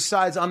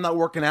decides I'm not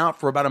working out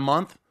for about a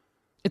month.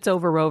 It's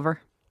over.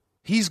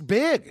 He's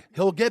big.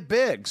 He'll get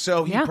big.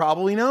 So he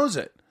probably knows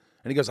it.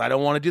 And he goes, I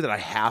don't want to do that. I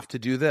have to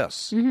do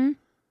this. Mm-hmm.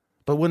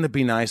 But wouldn't it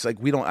be nice? Like,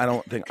 I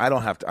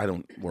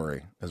don't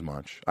worry as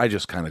much. I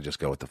just kind of just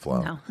go with the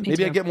flow. No,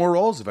 Maybe I'd get more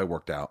roles if I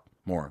worked out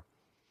more.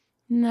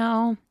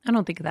 No, I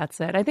don't think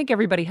that's it. I think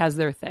everybody has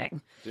their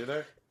thing. Do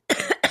they?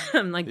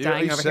 I'm like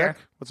dying over here.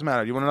 What's the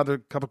matter? You want another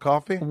cup of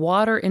coffee?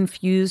 Water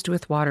infused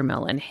with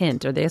watermelon.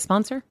 Hint, are they a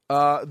sponsor?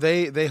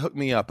 They hook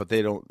me up, but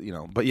they don't,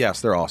 But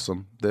yes, they're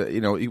awesome.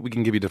 We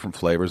can give you different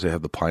flavors. They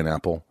have the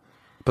pineapple.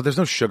 But there's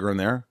no sugar in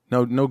there.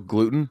 No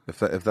gluten, if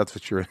that's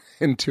what you're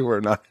into or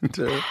not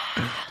into.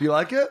 Do you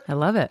like it? I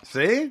love it.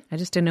 See? I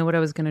just didn't know what I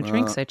was going to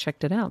drink, so I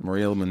checked it out.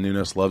 Maria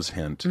Menounos loves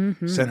Hint.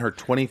 Mm-hmm. Send her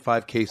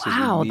 25 cases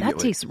Wow, immediately. that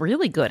tastes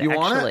really good, you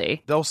actually. Want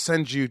it? They'll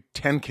send you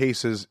 10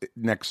 cases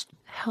next.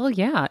 Hell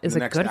yeah. Is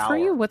it good for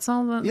you? What's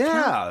all the...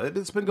 Yeah,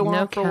 it's been going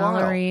on for a while. No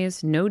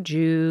calories, no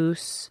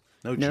juice.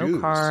 No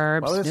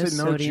carbs, Why would I say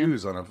no sodium.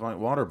 juice on a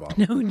water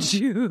bottle? No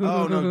juice.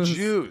 Oh, no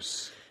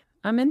juice.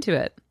 I'm into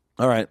it.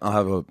 All right, I'll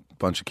have a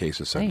bunch of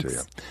cases sent to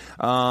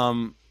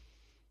you.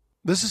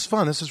 This is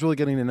fun. This is really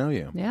getting to know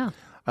you. Yeah.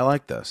 I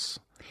like this.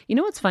 You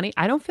know what's funny?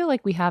 I don't feel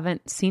like we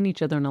haven't seen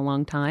each other in a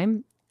long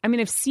time. I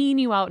mean, I've seen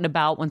you out and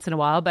about once in a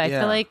while, but I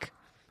feel like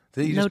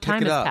no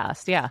time has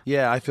passed. Yeah.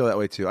 Yeah, I feel that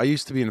way too. I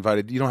used to be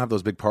invited. You don't have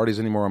those big parties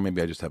anymore, or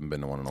maybe I just haven't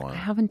been to one in a while. I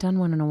haven't done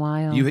one in a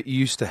while. You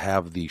used to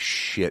have these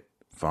shit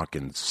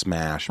fucking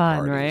smash Fun,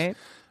 parties. Right?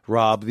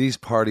 Rob, these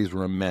parties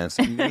were immense.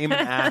 Name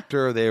an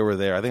actor, they were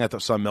there. I think I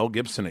saw Mel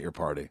Gibson at your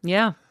party.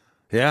 Yeah.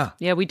 Yeah.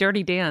 Yeah, we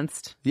dirty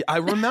danced. Yeah, I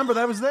remember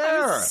that was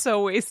there. I was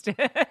so wasted.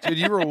 Dude,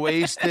 you were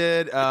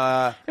wasted.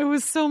 It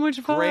was so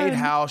much fun. Great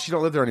house. You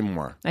don't live there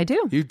anymore. I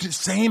do. You did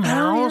same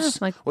house?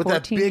 Yeah, like with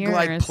that big years.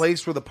 like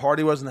place where the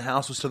party was and the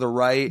house was to the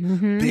right.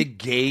 Mm-hmm. Big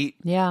gate.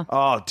 Yeah.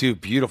 Oh, dude,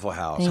 beautiful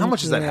house. Thank How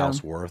much you. is that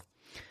house worth?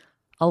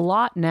 A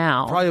lot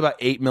now. Probably about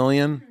 $8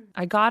 million.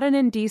 I got an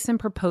indecent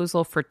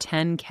proposal for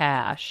 10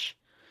 cash.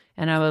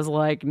 And I was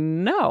like,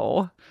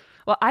 no.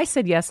 Well, I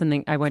said yes, and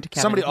then I went to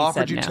Kevin. Somebody and he offered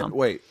said you no.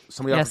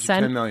 somebody offered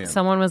you $10 million.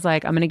 Someone was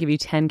like, I'm going to give you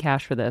 10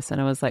 cash for this. And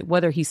I was like,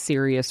 whether he's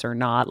serious or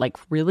not, like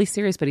really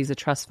serious, but he's a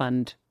trust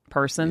fund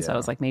person. So I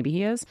was like, maybe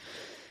he is.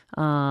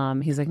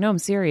 He's like, no, I'm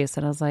serious.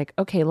 And I was like,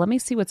 okay, let me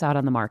see what's out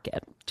on the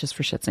market just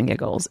for shits and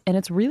giggles. And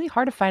it's really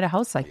hard to find a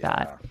house like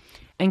that.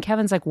 And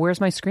Kevin's like,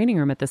 where's my screening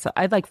room at this?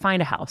 I'd like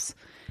find a house.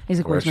 He's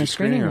like, where's my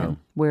screening room?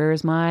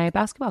 Where's my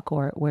basketball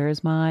court?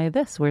 Where's my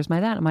this? Where's my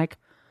that? I'm like,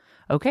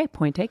 okay,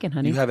 point taken,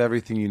 honey. You have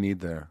everything you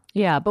need there.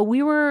 Yeah, but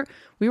we were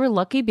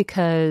lucky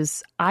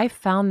because I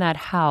found that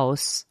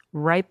house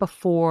right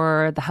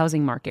before the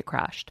housing market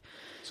crashed.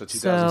 So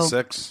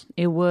 2006? So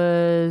it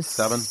was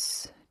 7?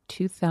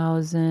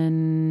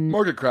 2000.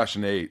 Market crashed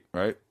in 8,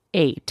 right?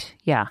 8,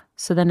 yeah.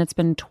 So then it's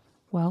been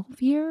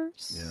 12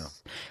 years? Yeah.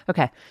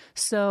 Okay,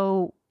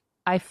 so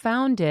I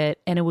found it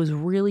and it was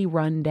really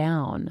run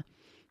down.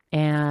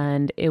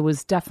 And it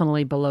was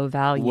definitely below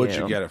value. What'd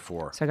you get it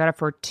for? So I got it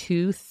for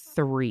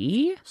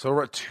 $2.3. So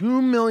we're at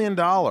 $2 million.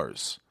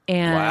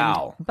 And,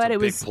 wow. But it's a it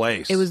big was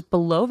place. It was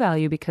below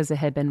value because it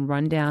had been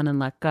run down and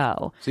let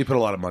go. So you put a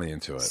lot of money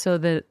into it. So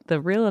the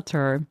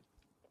realtor,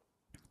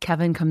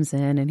 Kevin, comes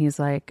in and he's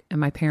like, and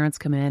my parents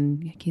come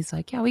in. He's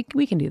like, yeah,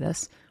 we can do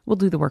this. We'll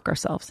do the work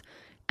ourselves.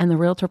 And the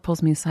realtor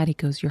pulls me aside. He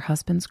goes, your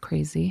husband's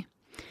crazy.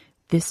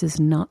 This is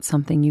not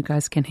something you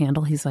guys can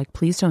handle. He's like,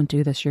 please don't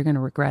do this. You're going to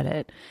regret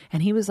it.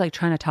 And he was like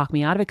trying to talk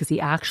me out of it because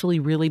he actually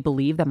really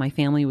believed that my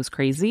family was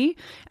crazy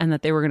and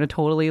that they were going to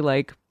totally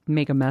like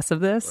make a mess of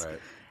this. Right.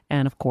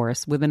 And of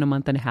course, within a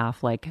month and a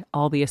half, like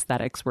all the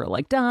aesthetics were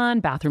like done,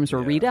 bathrooms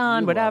were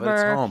redone, whatever.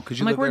 It's home. Could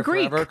you live we're there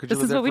Greek. forever? Could you this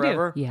live is there what we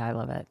forever? do. Yeah, I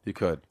love it. You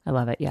could. I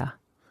love it. Yeah.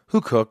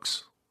 Who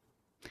cooks?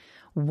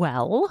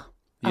 Well,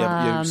 You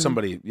have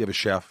somebody. You have a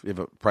chef. You have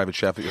a private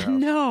chef at your house.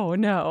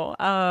 No.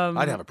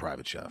 I'd have a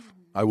private chef.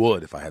 I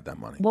would if I had that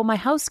money. Well, my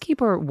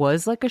housekeeper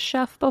was like a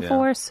chef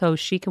before, so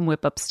she can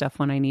whip up stuff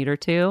when I need her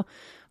to.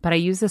 But I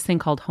use this thing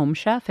called Home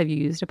Chef. Have you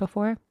used it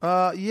before?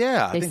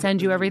 Yeah. They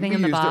send you everything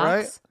in the box.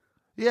 Right?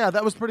 Yeah,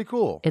 that was pretty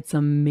cool. It's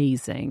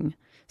amazing.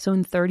 So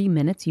in 30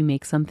 minutes, you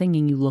make something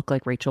and you look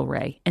like Rachel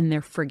Ray, and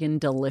they're friggin'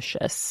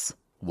 delicious.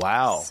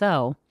 Wow.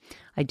 So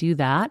I do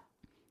that.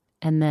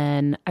 And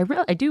then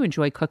I do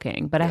enjoy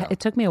cooking, but it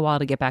took me a while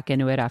to get back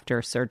into it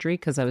after surgery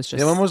because I was just...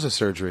 Yeah, when was the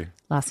surgery?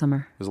 Last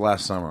summer. It was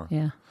last summer.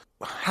 Yeah.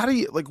 How do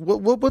you, like,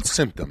 what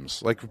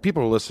symptoms? Like, for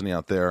people who are listening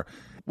out there,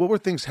 what were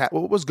things,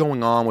 what was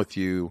going on with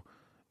you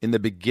in the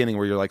beginning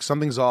where you're like,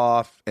 something's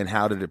off, and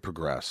how did it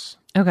progress?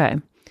 Okay.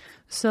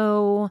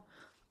 So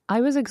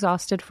I was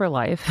exhausted for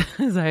life,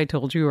 as I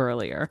told you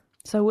earlier.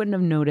 So I wouldn't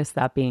have noticed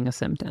that being a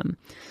symptom.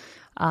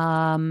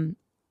 And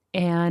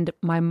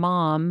my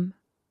mom,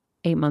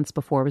 8 months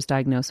before, was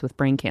diagnosed with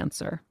brain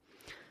cancer.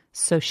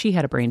 So she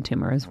had a brain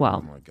tumor as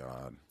well. Oh, my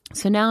God.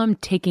 So now I'm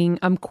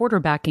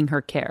quarterbacking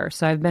her care.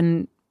 So I've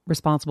been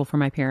responsible for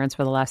my parents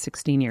for the last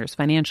 16 years,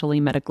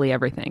 financially, medically,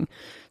 everything.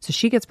 So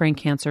she gets brain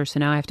cancer. So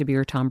now I have to be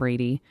her Tom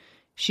Brady.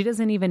 She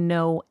doesn't even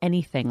know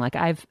anything. Like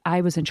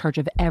I was in charge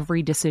of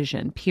every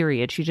decision,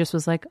 period. She just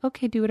was like,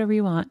 okay, do whatever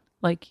you want.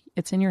 Like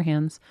it's in your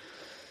hands.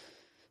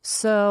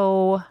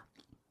 So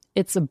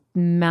it's a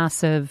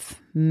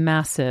massive,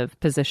 massive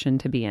position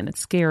to be in.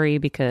 It's scary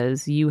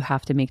because you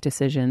have to make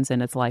decisions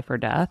and it's life or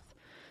death.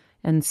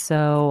 And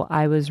so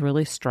I was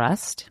really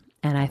stressed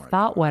and I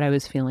thought what I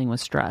was feeling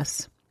was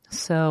stress.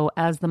 So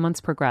as the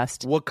months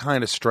progressed. What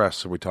kind of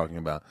stress are we talking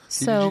about?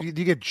 So, do you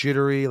get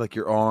jittery, like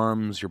your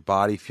arms, your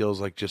body feels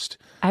like just...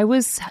 I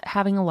was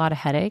having a lot of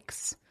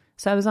headaches.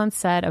 So I was on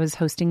set, I was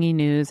hosting E!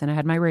 News, and I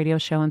had my radio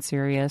show on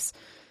Sirius.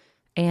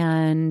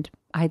 And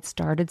I'd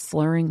started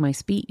slurring my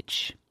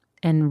speech.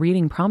 and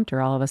reading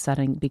prompter all of a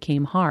sudden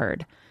became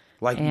hard.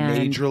 Like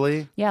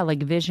majorly? Yeah,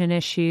 like vision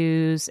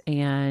issues.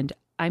 And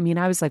I mean,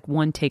 I was like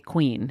one take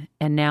queen.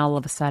 And now all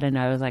of a sudden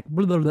I was like,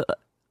 blah, blah, blah.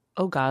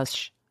 Oh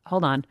gosh,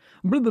 hold on.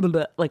 Blah, blah,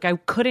 blah. Like I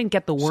couldn't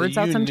get the words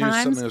out sometimes.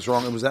 Knew something was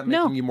wrong. And was that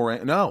making you more?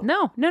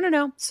 No.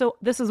 So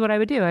this is what I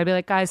would do. I'd be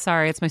like, guys,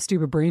 sorry, it's my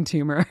stupid brain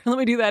tumor. Let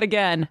me do that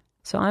again.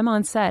 So I'm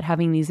on set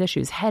having these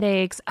issues,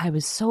 headaches. I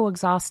was so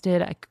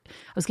exhausted. I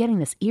was getting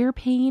this ear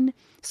pain.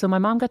 So my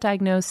mom got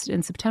diagnosed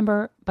in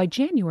September. By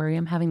January,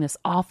 I'm having this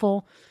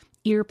awful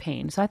ear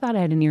pain. So I thought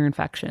I had an ear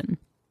infection.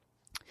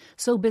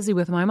 So busy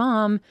with my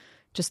mom,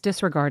 just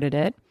disregarded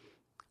it.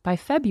 By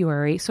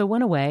February, so it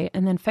went away.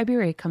 And then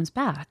February comes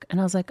back.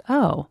 And I was like,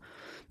 oh,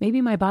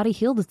 maybe my body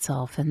healed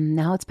itself and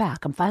now it's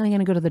back. I'm finally going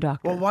to go to the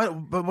doctor. Well, why?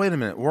 But wait a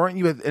minute. Weren't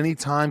you at any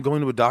time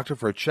going to a doctor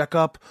for a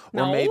checkup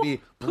or maybe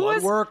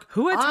blood work?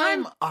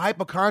 I'm a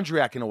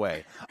hypochondriac in a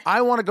way.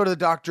 I want to go to the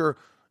doctor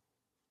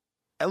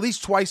at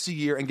least twice a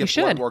year and get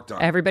blood work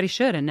done. Everybody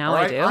should, and now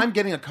I do. I'm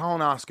getting a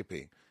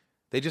colonoscopy.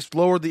 They just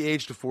lowered the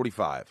age to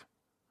 45.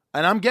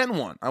 And I'm getting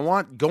one. I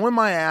want go in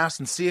my ass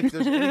and see if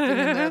there's anything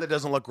in there that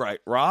doesn't look right.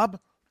 Rob?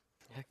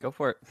 Yeah, go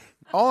for it.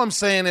 All I'm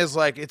saying is,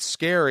 like, it's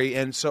scary.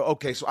 And so,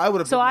 okay, so I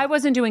would have... So I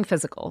wasn't doing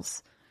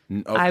physicals.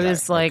 Okay, I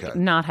was like,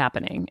 not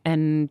happening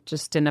and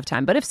just didn't have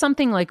time. But if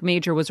something like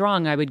major was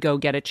wrong, I would go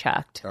get it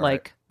checked,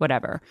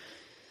 whatever.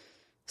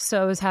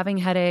 So I was having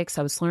headaches.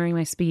 I was slurring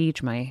my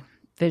speech. My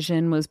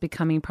vision was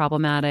becoming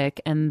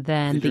problematic. And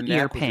then the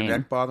ear pain. Was your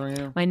neck bothering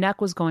you? My neck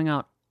was going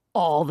out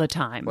all the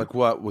time. Like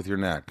what with your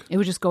neck? It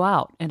would just go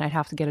out and I'd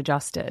have to get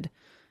adjusted.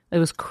 It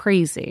was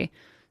crazy.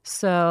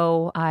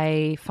 So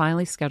I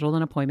finally scheduled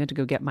an appointment to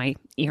go get my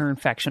ear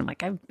infection. I'm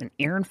like, I have an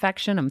ear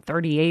infection. I'm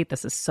 38.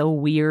 This is so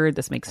weird.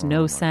 This makes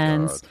no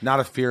sense. God. Not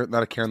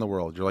a care in the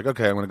world. You're like,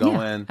 okay, I'm going to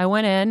go in. I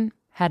went in,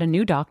 had a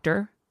new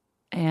doctor,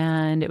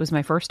 and it was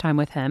my first time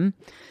with him.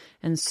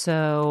 And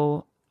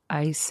so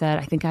I said,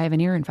 I think I have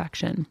an ear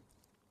infection.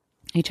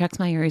 He checks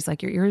my ear. He's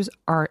like, your ears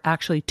are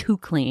actually too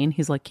clean.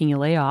 He's like, can you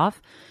lay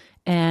off?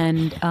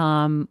 And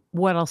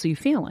what else are you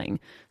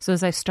feeling? So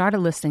as I started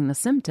listing the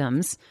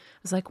symptoms, I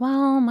was like,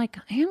 well, I'm like,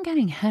 I am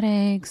getting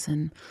headaches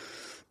and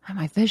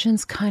my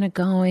vision's kind of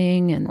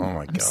going and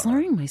I'm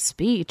slurring my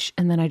speech.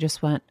 And then I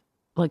just went,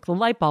 like the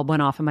light bulb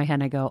went off in my head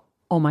and I go,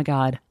 oh my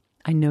God,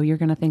 I know you're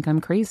going to think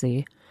I'm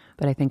crazy,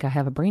 but I think I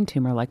have a brain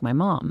tumor like my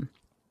mom.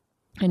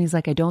 And he's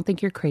like, I don't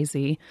think you're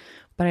crazy,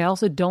 but I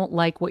also don't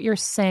like what you're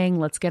saying.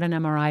 Let's get an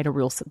MRI to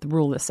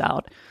rule this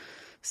out.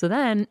 So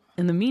then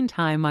in the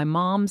meantime, my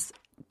mom's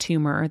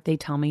tumor, they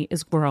tell me,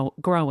 is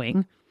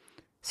growing.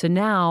 So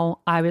now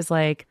I was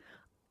like,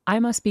 I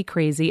must be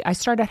crazy. I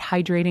started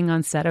hydrating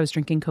on set. I was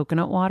drinking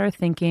coconut water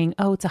thinking,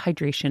 oh, it's a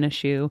hydration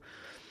issue.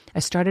 I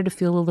started to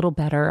feel a little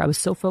better. I was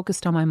so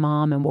focused on my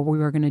mom and what we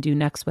were going to do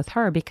next with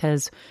her,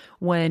 because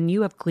when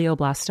you have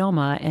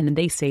glioblastoma and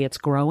they say it's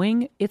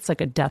growing, it's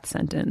like a death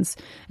sentence.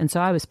 And so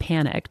I was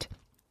panicked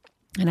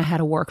and I had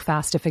to work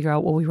fast to figure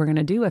out what we were going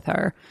to do with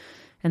her.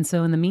 And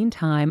so in the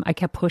meantime, I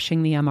kept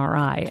pushing the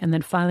MRI and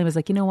then finally was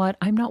like, you know what?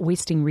 I'm not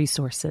wasting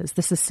resources.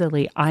 This is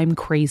silly. I'm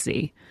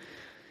crazy.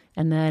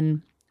 And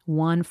then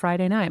one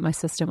Friday night, my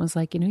assistant was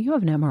like, you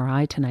have an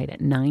MRI tonight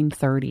at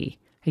 9:30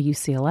 at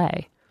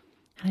UCLA.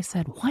 And I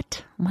said,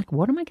 what? I'm like,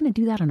 what am I going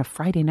to do that on a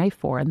Friday night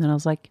for? And then I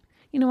was like,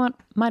 you know what?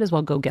 Might as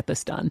well go get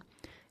this done.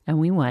 And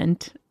we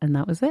went, and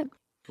that was it.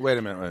 Wait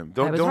a minute.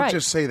 Don't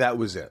just say that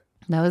was it.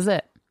 That was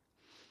it.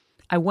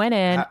 I went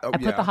in, I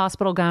put the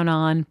hospital gown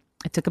on,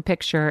 I took a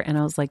picture, and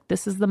I was like,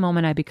 this is the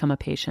moment I become a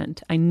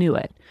patient. I knew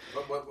it.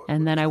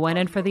 And then I went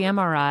in for the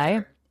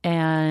MRI,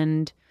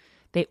 and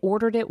they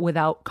ordered it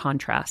without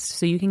contrast.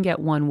 So you can get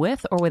one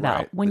with or without.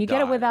 Right, when you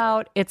get it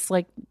without, it's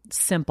like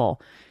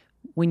simple.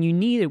 When you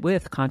need it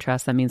with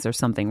contrast, that means there's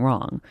something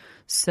wrong.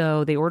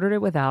 So they ordered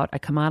it without. I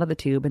come out of the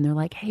tube and they're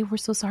like, hey, we're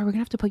so sorry. We're going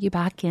to have to put you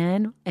back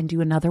in and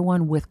do another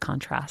one with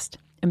contrast.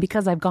 And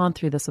because I've gone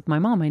through this with my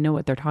mom, I know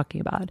what they're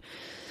talking about.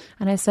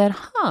 And I said,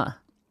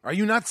 Are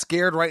you not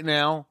scared right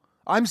now?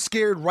 I'm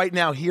scared right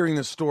now hearing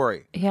this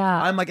story.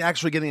 Yeah. I'm like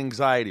actually getting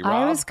anxiety, Rob.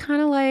 I was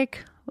kind of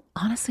like,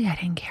 honestly, I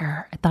didn't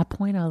care. At that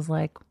point, I was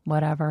like,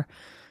 whatever.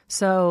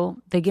 So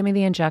they give me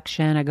the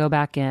injection. I go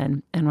back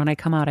in. And when I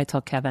come out, I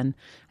tell Kevin,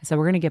 I said,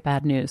 we're going to get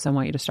bad news. I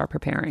want you to start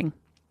preparing.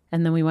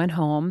 And then we went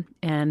home.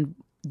 And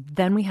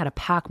then we had to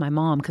pack my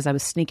mom because I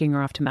was sneaking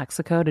her off to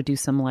Mexico to do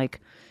some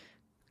like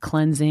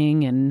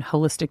cleansing and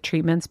holistic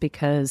treatments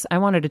because I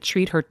wanted to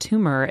treat her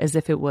tumor as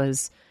if it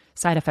was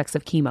side effects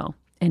of chemo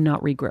and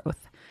not regrowth.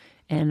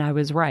 And I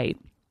was right.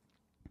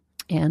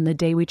 And the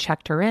day we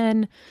checked her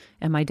in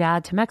and my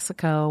dad to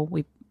Mexico,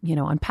 we,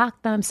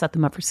 unpacked them, set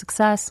them up for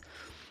success.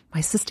 My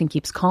assistant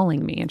keeps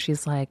calling me and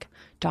she's like,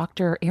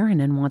 Dr.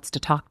 Aaronin wants to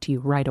talk to you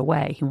right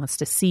away. He wants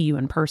to see you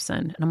in person.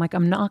 And I'm like,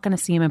 I'm not going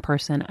to see him in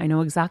person. I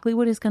know exactly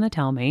what he's going to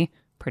tell me,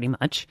 pretty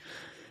much.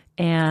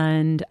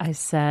 And I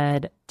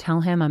said,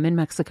 tell him I'm in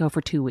Mexico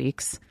for 2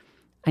 weeks.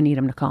 I need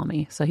him to call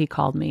me. So he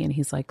called me and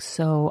he's like,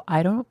 so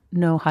I don't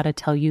know how to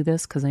tell you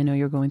this because I know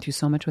you're going through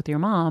so much with your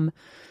mom,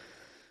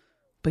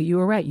 but you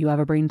were right. You have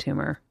a brain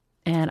tumor.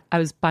 And I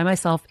was by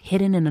myself,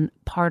 hidden in a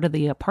part of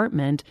the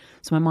apartment.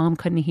 So my mom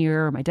couldn't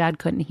hear, or my dad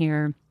couldn't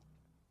hear.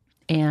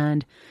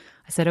 And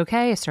I said,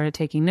 okay. I started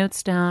taking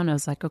notes down. I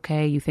was like,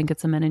 okay, you think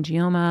it's a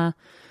meningioma,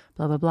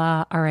 blah, blah,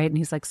 blah. All right. And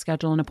he's like,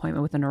 schedule an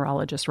appointment with a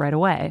neurologist right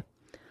away.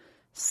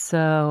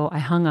 So I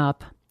hung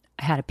up.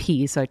 I had to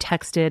pee. So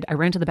I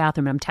ran to the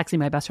bathroom and I'm texting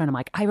my best friend. I'm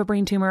like, I have a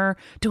brain tumor.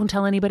 Don't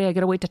tell anybody. I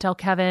got to wait to tell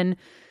Kevin.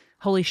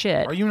 Holy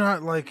shit. Are you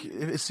not like,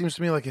 it seems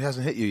to me like it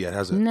hasn't hit you yet,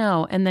 has it?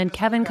 No. And then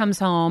Kevin comes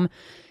home.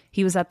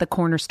 He was at the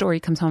corner store. He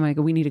comes home. I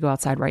go, we need to go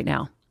outside right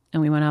now.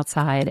 And we went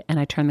outside and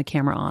I turned the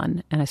camera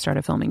on and I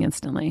started filming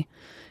instantly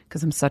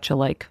because I'm such a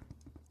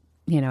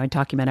I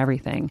document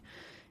everything.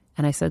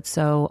 And I said,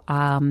 so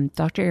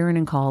Dr.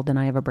 Aaron called and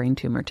I have a brain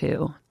tumor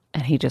too.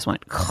 And he just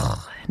went,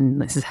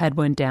 and his head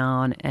went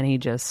down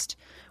and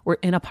we're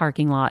in a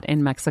parking lot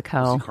in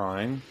Mexico. Was he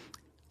crying?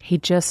 He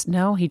just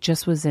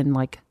was in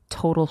like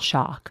total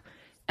shock.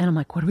 And I'm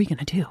like, what are we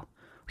going to do?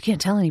 We can't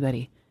tell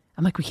anybody.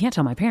 I'm like, we can't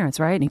tell my parents,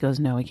 right? And he goes,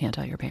 no, we can't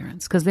tell your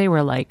parents. Because they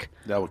were like...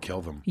 That would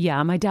kill them.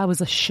 Yeah, my dad was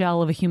a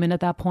shell of a human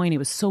at that point. He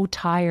was so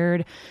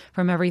tired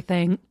from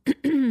everything.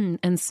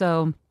 And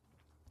so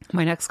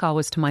my next call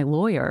was to my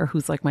lawyer,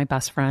 who's like my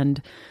best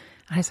friend.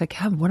 And I was like,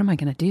 Kev, what am I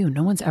going to do?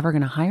 No one's ever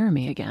going to hire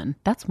me again.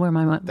 That's where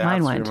my mind went. Where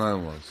your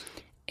mind was.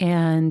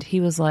 And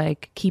he was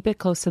like, keep it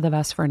close to the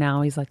vest for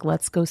now. He's like,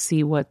 let's go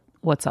see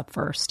what's up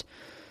first.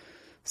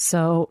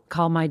 So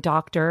call my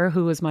doctor,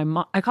 who was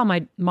I call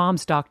my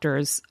mom's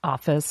doctor's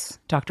office,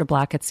 Dr.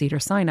 Black at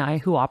Cedars-Sinai,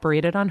 who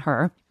operated on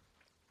her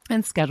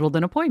and scheduled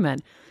an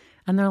appointment.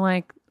 And they're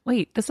like,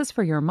 wait, this is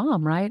for your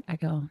mom, right? I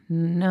go,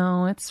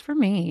 no, it's for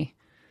me.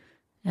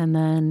 And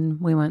then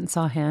we went and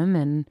saw him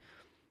and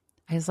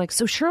I was like,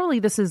 so surely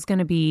this is going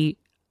to be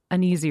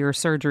an easier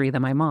surgery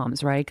than my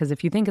mom's, right? Because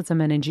if you think it's a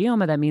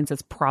meningioma, that means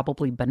it's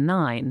probably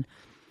benign.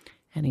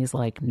 And he's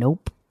like,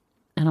 nope.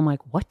 And I'm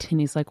like, what? And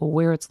he's like, well,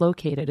 where it's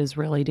located is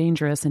really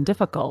dangerous and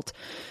difficult.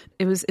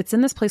 It's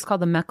in this place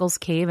called the Meckel's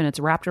Cave, and it's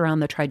wrapped around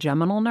the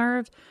trigeminal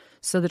nerve.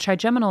 So the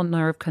trigeminal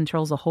nerve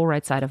controls the whole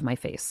right side of my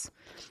face.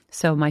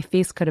 So my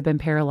face could have been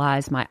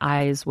paralyzed. My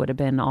eyes would have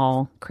been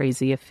all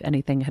crazy if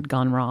anything had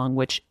gone wrong,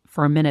 which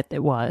for a minute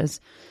it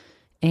was.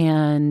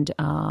 And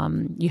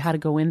you had to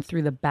go in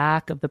through the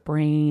back of the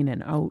brain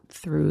and out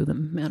through the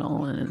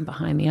middle and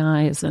behind the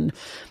eyes. And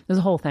there's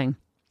a whole thing.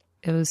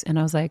 And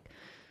I was like,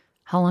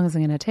 how long is it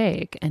going to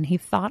take? And he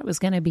thought it was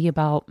going to be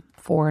about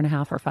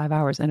 4.5 or 5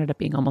 hours. It ended up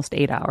being almost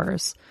 8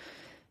 hours.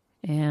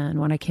 And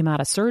when I came out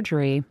of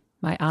surgery,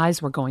 my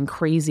eyes were going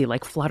crazy,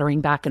 like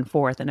fluttering back and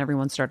forth. And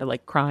everyone started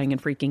like crying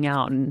and freaking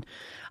out. And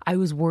I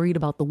was worried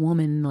about the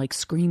woman like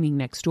screaming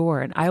next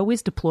door. And I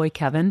always deploy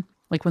Kevin.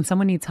 Like when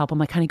someone needs help, I'm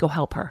like, honey, go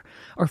help her.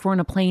 Or if we're in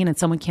a plane and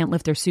someone can't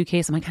lift their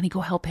suitcase, I'm like, honey, go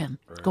help him.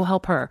 Right. Go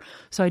help her.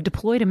 So I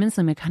deployed him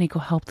instantly. I'm like, honey, go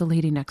help the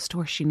lady next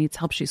door. She needs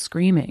help. She's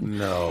screaming.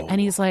 No.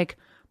 And he's like,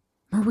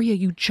 Maria,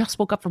 you just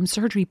woke up from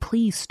surgery.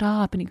 Please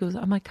stop. And he goes,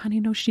 I'm like, honey,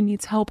 no, she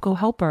needs help. Go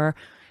help her.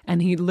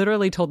 And he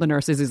literally told the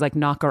nurses, he's like,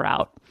 knock her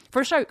out.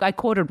 First, I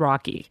quoted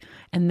Rocky.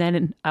 And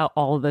then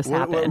all of this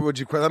happened. Would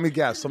you quote? Let me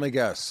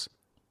guess.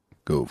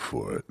 Go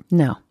for it.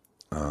 No.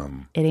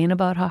 It ain't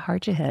about how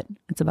hard you hit.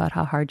 It's about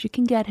how hard you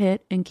can get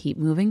hit and keep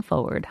moving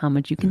forward. How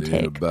much you can take.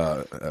 It ain't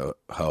about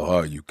how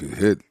hard you can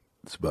hit.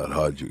 It's about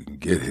how hard you can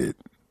get hit.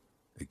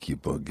 They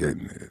keep on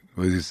getting it.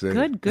 What did he say?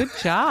 Good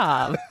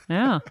job.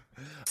 Yeah.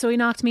 So he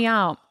knocked me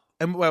out.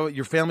 And well,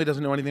 your family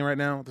doesn't know anything right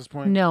now at this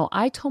point? No,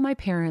 I told my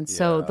parents. Yeah.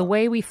 So the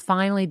way we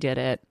finally did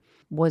it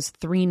was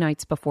 3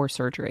 nights before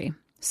surgery.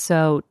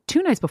 So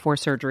 2 nights before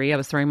surgery, I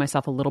was throwing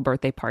myself a little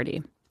birthday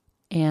party.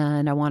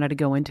 And I wanted to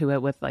go into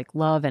it with like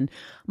love. And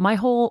my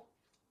whole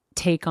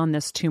take on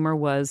this tumor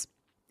was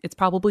it's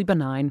probably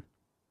benign.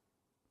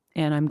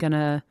 And I'm going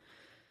to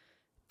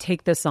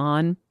take this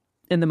on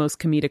in the most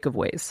comedic of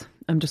ways.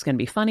 I'm just going to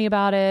be funny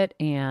about it.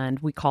 And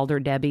we called her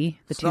Debbie,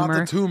 the tumor. Not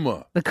the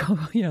tumor.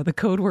 The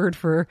code word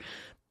for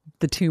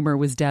the tumor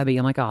was Debbie.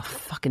 I'm like, oh,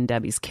 fucking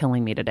Debbie's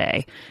killing me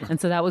today.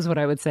 And so that was what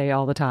I would say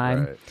all the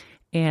time. Right.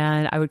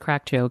 And I would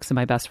crack jokes. And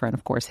my best friend,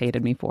 of course,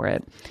 hated me for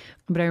it.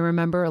 But I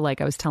remember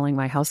like I was telling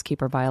my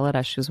housekeeper,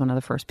 Violet, she was one of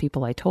the first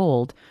people I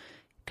told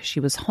because she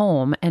was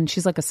home and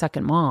she's like a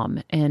second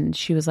mom. And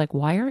she was like,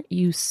 why aren't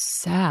you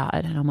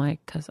sad? And I'm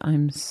like, because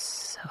I'm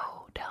so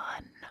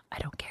done. I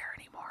don't care.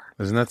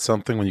 Isn't that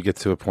something when you get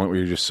to a point where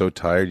you're just so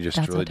tired, you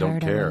just really don't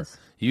care?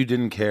 You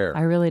didn't care.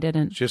 I really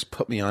didn't. Just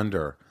put me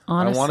under.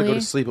 Honestly, I want to go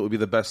to sleep. It would be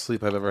the best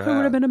sleep I've ever had. It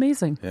would have been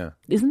amazing. Yeah.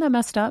 Isn't that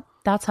messed up?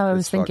 That's how I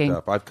was thinking.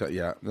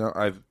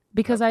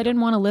 Because I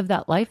didn't want to live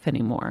that life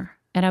anymore.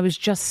 And I was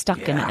just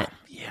stuck in it.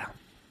 Yeah.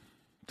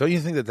 Don't you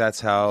think that that's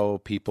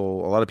how a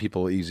lot of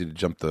people easy to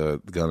jump the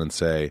gun and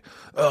say,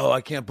 oh, I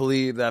can't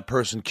believe that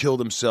person killed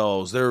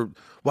themselves.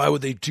 Why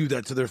would they do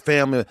that to their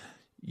family?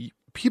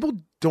 People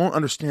don't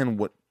understand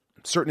what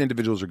certain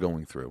individuals are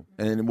going through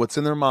and what's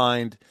in their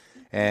mind.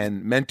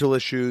 and mental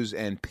issues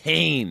and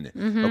pain.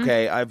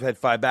 Okay, I've had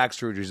 5 back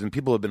surgeries, and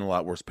people have been in a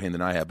lot worse pain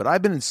than I have. But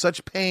I've been in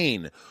such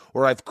pain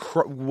where I've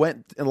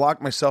went and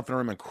locked myself in a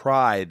room and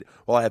cried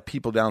while I have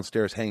people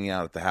downstairs hanging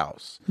out at the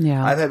house.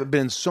 Yeah. I've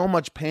been in so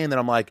much pain that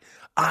I'm like,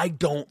 I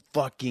don't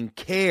fucking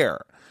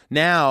care.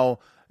 Now,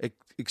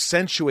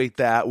 accentuate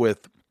that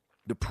with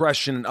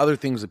depression and other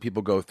things that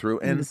people go through,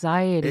 and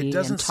anxiety, it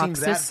doesn't and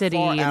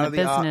toxicity in the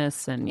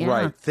business, and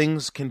right,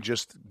 things can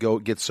just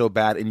get so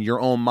bad in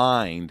your own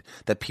mind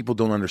that people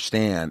don't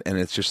understand, and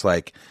it's just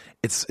like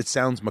it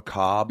sounds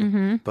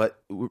macabre,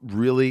 but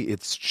really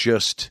it's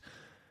just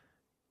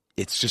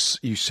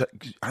you.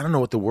 I don't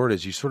know what the word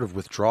is. You sort of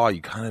withdraw.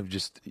 You kind of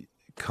just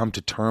come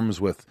to terms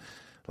with.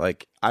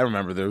 Like, I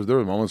remember there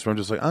were moments where I'm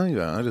just like, oh,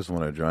 yeah, I just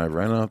want to drive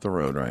right off the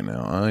road right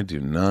now. I do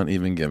not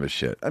even give a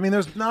shit. I mean,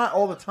 there's not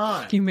all the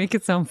time. You make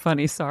it sound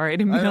funny. Sorry, I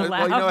didn't mean to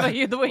laugh at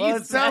you the way you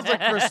it sounds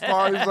like Chris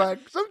Farr. He's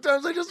like,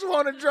 sometimes I just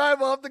want to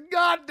drive off the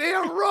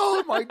goddamn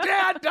road. My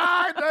dad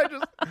died. And I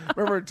just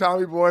remember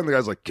Tommy Boy, and the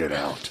guy's like, get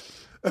out.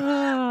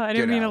 I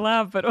didn't mean to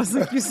laugh, but I was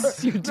like,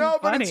 you're too no,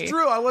 but funny. it's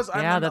true.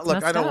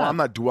 I'm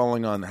not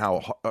dwelling on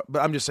how,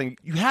 but I'm just saying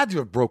you had to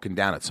have broken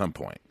down at some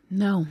point.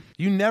 No.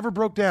 You never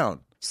broke down.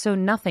 So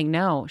nothing,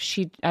 no.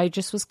 I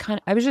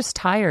was just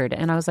tired.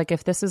 And I was like,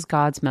 if this is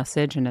God's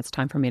message and it's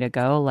time for me to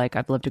go, like,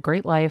 I've lived a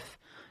great life.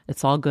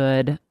 It's all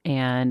good.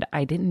 And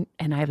I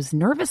was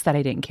nervous that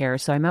I didn't care.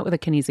 So I met with a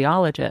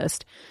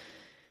kinesiologist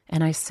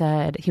and I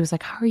said, he was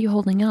like, how are you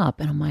holding up?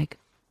 And I'm like,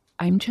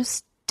 I'm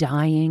just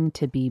dying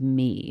to be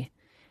me.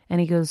 And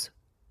he goes,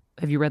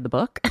 have you read the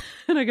book?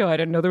 And I go, I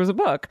didn't know there was a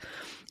book.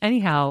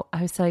 Anyhow,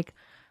 I was like,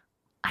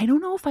 I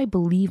don't know if I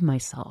believe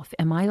myself.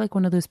 Am I like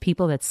one of those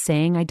people that's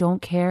saying I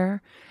don't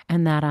care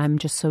and that I'm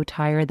just so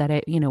tired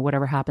that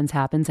whatever happens,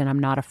 happens and I'm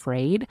not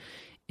afraid?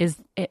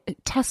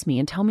 Test me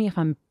and tell me if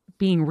I'm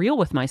being real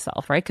with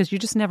myself, right? Because you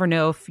just never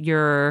know if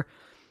you're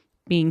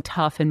being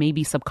tough and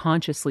maybe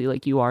subconsciously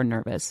like you are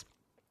nervous.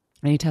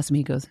 And he tests me,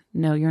 he goes,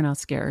 no, you're not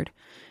scared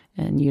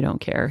and you don't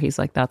care. He's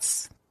like,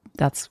 that's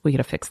we got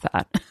to fix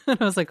that.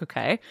 And I was like,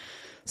 okay.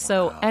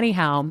 So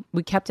anyhow,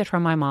 we kept it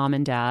from my mom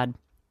and dad.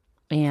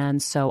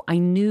 And so I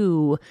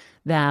knew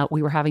that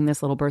we were having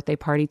this little birthday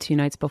party 2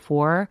 nights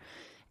before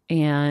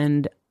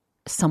and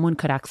someone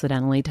could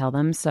accidentally tell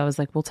them. So I was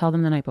like, we'll tell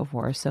them the night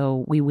before.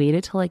 So we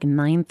waited till like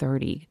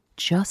 9:30,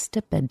 just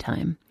at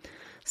bedtime,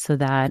 so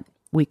that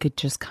we could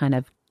just kind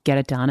of get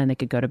it done and they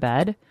could go to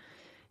bed.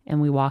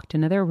 And we walked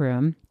into their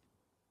room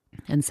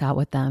and sat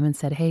with them and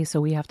said, hey, so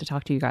we have to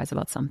talk to you guys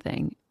about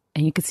something.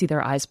 And you could see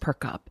their eyes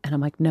perk up. And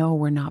I'm like, no,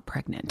 we're not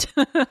pregnant.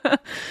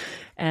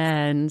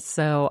 And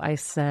so I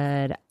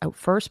said,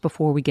 first,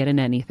 before we get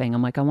into anything,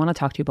 I'm like, I want to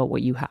talk to you about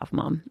what you have,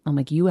 Mom. I'm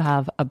like, you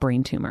have a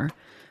brain tumor,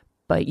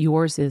 but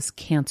yours is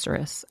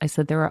cancerous. I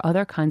said, there are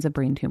other kinds of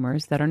brain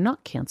tumors that are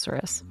not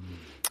cancerous.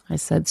 I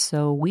said,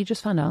 so we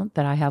just found out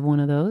that I have one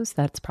of those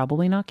that's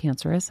probably not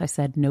cancerous. I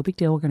said, no big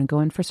deal. We're going to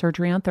go in for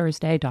surgery on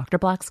Thursday. Dr.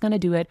 Black's going to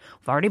do it.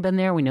 We've already been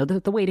there. We know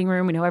the waiting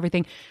room. We know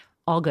everything.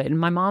 All good. And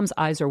my mom's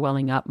eyes are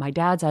welling up. My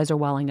dad's eyes are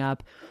welling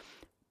up.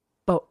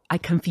 But I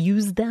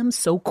confused them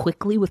so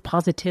quickly with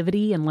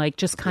positivity and like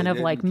just kind of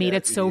like made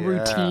it so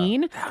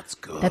routine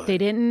that they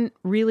didn't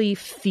really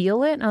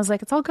feel it. And I was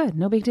like, it's all good.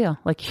 No big deal.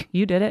 Like,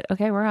 you did it.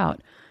 Okay, we're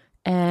out.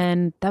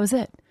 And that was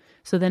it.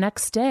 So the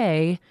next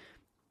day,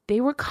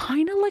 they were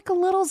kind of like a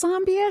little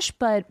zombie-ish,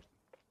 but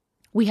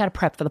we had to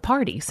prep for the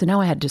party. So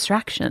now I had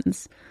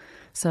distractions.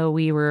 So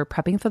we were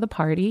prepping for the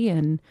party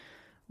and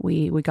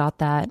we got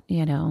that,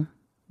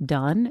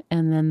 done.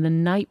 And then the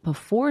night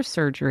before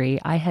surgery,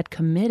 I had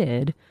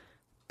committed,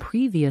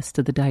 previous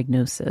to the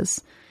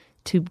diagnosis,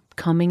 to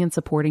coming and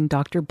supporting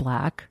Dr.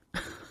 Black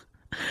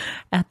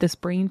at this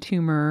brain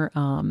tumor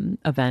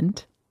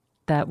event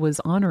that was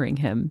honoring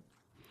him.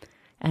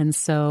 And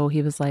so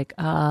he was like,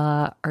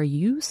 are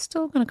you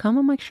still going to come?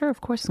 I'm like, sure,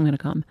 of course I'm going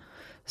to come.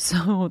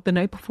 So the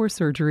night before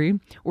surgery,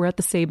 we're at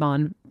the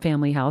Saban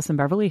family house in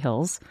Beverly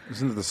Hills.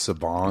 Isn't it the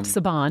Saban?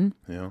 Saban.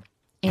 Yeah.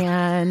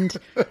 And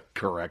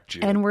correct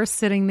you. And we're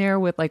sitting there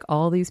with like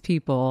all these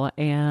people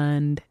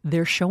and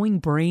they're showing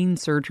brain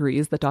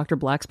surgeries that Dr.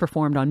 Black's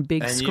performed on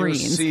big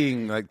screens. You're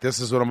seeing like, this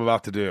is what I'm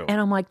about to do.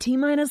 And I'm like,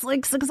 T-minus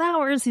like 6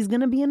 hours. He's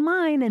going to be in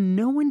mine and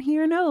no one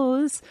here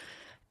knows.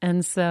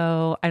 And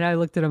so, and I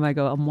looked at him, I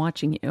go, I'm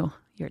watching you.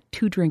 You're a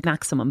 2-drink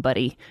maximum,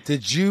 buddy.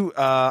 Did you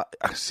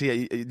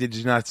did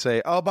you not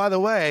say, oh, by the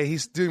way,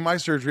 he's doing my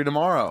surgery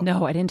tomorrow?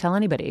 No, I didn't tell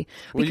anybody.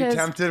 Were you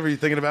tempted? Were you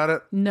thinking about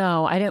it?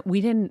 No, I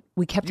didn't.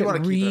 We kept it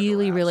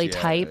really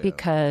tight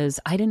because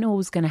I didn't know what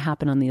was going to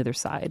happen on the other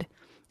side.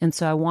 And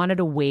so I wanted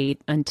to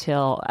wait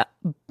until,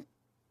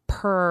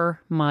 per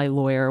my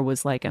lawyer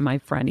was like, and my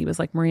friend, he was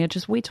like, Maria,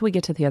 just wait till we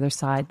get to the other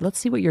side. Let's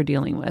see what you're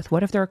dealing with.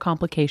 What if there are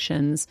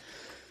complications?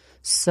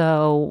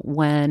 So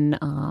when,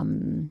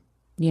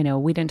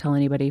 we didn't tell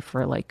anybody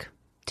for like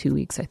 2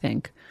 weeks, I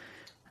think.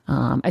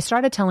 I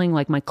started telling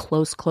like my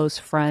close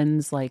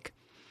friends, like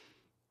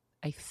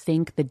I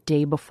think the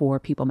day before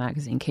People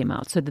magazine came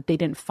out, so that they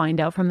didn't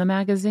find out from the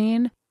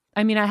magazine.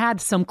 I mean, I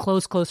had some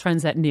close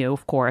friends that knew,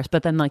 of course,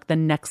 but then like the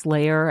next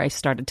layer, I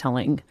started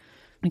telling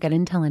Like I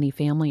didn't tell any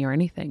family or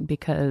anything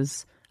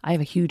because I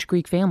have a huge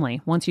Greek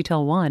family. Once you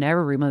tell one,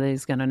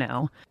 everybody's going to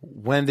know.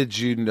 When did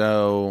you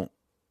know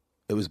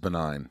it was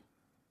benign?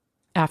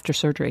 After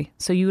surgery.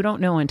 So you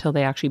don't know until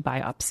they actually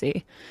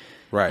biopsy.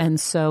 Right. And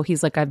so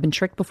he's like, I've been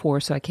tricked before,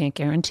 so I can't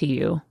guarantee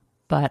you,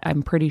 but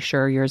I'm pretty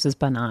sure yours is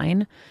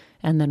benign.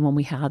 And then when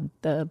we had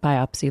the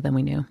biopsy, then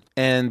we knew.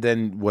 And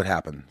then what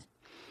happened?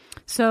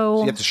 So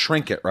you have to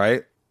shrink it,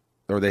 right?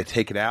 Or they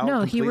take it out?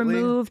 No, completely?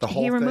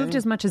 he removed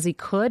as much as he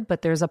could,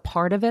 but there's a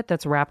part of it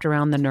that's wrapped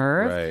around the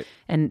nerve. Right.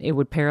 And it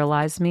would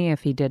paralyze me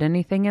if he did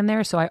anything in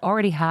there. So I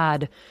already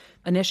had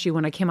an issue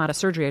when I came out of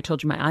surgery. I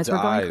told you my eyes were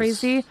going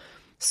crazy.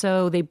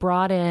 So they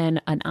brought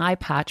in an eye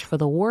patch for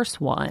the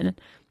worst one.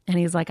 And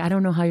he's like, I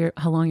don't know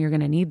how long you're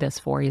going to need this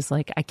for. He's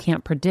like, I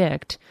can't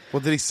predict. Well,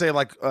 did he say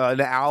like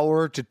an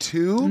hour to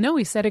 2? No,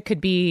 he said it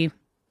could be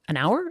an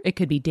hour. It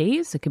could be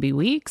days. It could be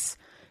weeks.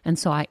 And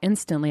so I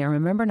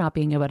remember not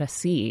being able to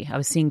see. I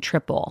was seeing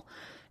triple.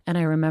 And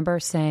I remember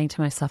saying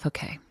to myself,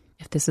 okay,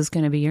 if this is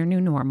going to be your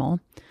new normal,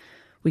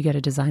 we got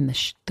to design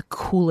the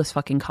coolest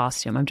fucking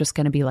costume. I'm just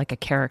going to be like a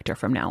character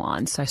from now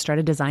on. So I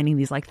started designing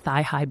these like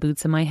thigh-high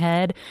boots in my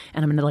head.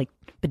 And I'm going to like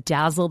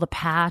bedazzle the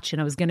patch.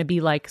 And I was going to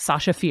be like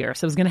Sasha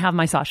Fierce. I was going to have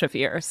my Sasha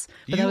Fierce.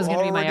 But that was going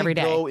to be my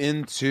everyday. You go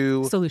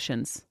into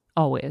solutions.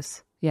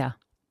 Always. Yeah.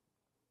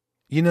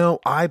 You know,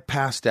 I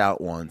passed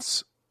out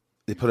once.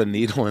 They put a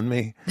needle in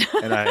me,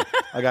 and I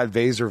got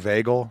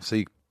vasovagal.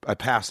 So I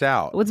passed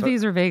out. What's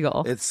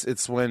vasovagal?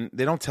 It's when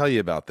they don't tell you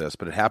about this,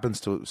 but it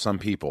happens to some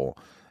people.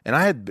 And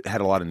I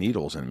had a lot of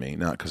needles in me,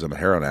 not because I'm a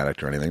heroin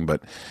addict or anything,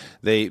 but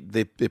they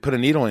put a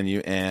needle in you,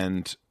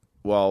 and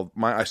well,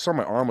 I saw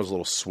my arm was a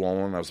little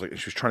swollen. I was like,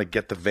 she was trying to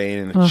get the vein,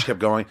 and it just kept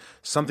going.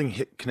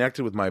 Something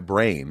connected with my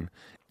brain.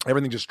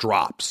 Everything just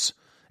drops.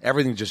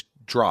 Everything just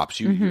drops.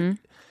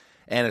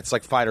 And it's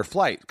like fight or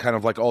flight, kind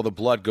of like all the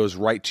blood goes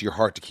right to your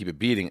heart to keep it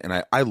beating.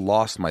 And I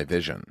lost my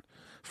vision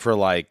for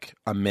like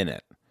a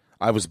minute.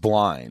 I was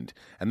blind.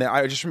 And then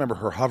I just remember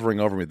her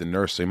hovering over me, the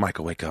nurse saying,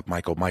 Michael, wake up,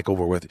 Michael,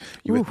 we're with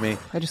you. With me?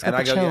 I just got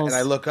the chills. And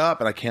I look up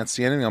and I can't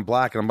see anything. I'm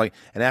black. And I'm like,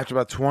 and after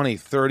about 20,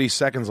 30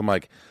 seconds, I'm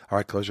like, all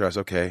right, close your eyes.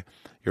 Okay.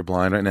 You're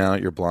blind right now.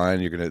 You're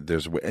blind. You're going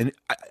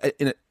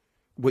to,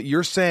 what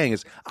you're saying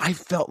is I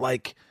felt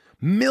like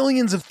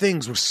millions of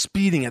things were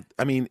speeding at.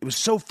 I mean, it was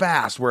so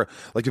fast where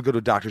like you'll go to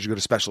a doctor, you go to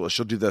a specialist,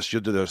 she'll do this,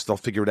 she'll do this, they'll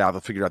figure it out.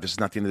 This is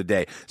not the end of the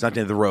day. It's not the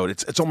end of the road.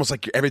 It's almost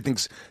like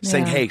everything's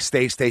saying, hey,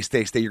 stay.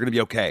 You're going to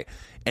be okay.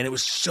 And it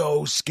was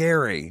so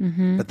scary.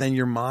 But then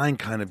your mind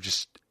kind of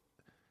just,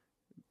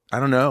 I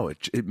don't know,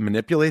 it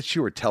manipulates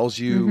you or tells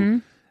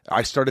you.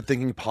 I started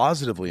thinking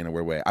positively in a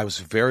weird way. I was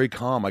very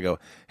calm. I go,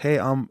 hey,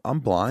 I'm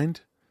blind.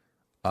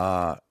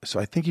 So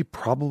I think you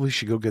probably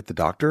should go get the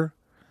doctor.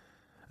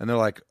 And they're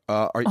like,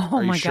 are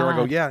you sure? God.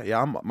 I go,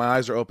 yeah. My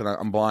eyes are open.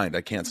 I'm blind.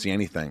 I can't see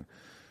anything.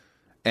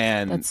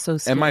 And that's so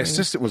scary. And my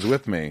assistant was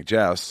with me,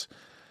 Jess.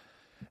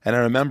 And I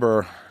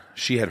remember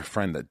she had a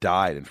friend that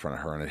died in front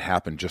of her, and it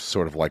happened just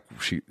sort of like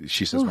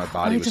she says my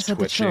body was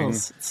twitching.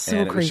 It's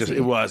so crazy.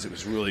 It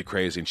was really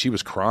crazy. And she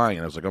was crying,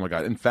 and I was like, oh my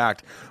God. In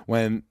fact,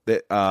 when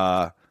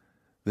the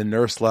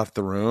nurse left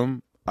the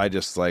room, I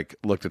just like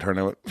looked at her and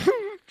I went,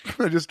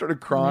 I just started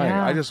crying.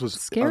 Yeah, I just was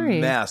scary.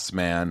 A mess,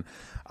 man.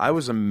 I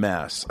was a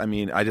mess. I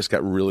mean, I just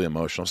got really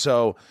emotional.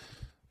 So,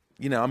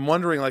 you know, I'm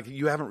wondering, like,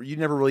 you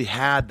never really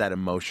had that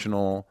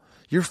emotional.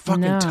 You're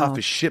fucking tough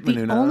as shit,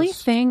 Menounos. The only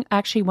thing,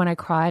 actually, when I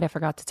cried, I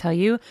forgot to tell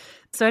you.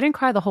 So I didn't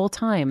cry the whole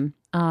time.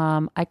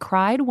 I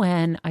cried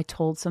when I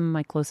told some of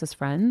my closest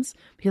friends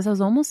because I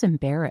was almost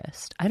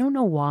embarrassed. I don't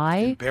know why.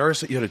 Embarrassed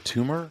that you had a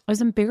tumor? I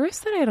was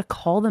embarrassed that I had to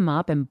call them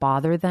up and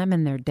bother them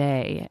in their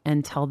day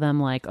and tell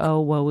them like, oh,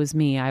 woe is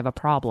me, I have a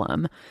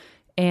problem.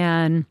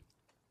 And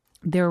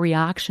their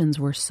reactions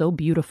were so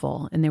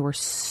beautiful and they were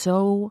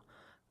so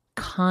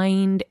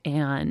kind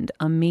and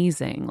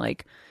amazing.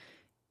 Like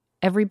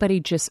everybody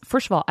just,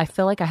 first of all, I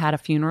feel like I had a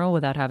funeral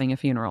without having a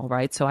funeral,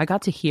 right? So I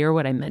got to hear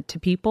what I meant to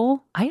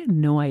people. I had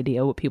no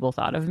idea what people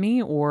thought of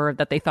me or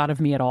that they thought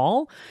of me at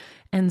all.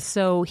 And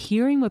so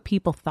hearing what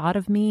people thought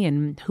of me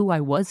and who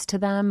I was to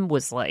them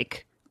was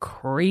like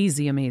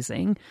crazy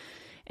amazing.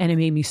 And it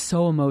made me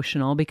so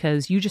emotional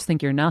because you just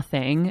think you're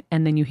nothing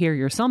and then you hear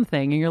you're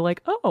something and you're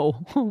like,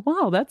 oh,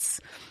 wow, that's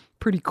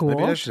pretty cool.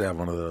 Maybe I should have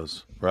one of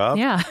those. Rob?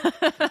 Yeah.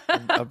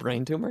 A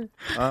brain tumor?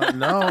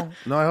 No,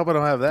 I hope I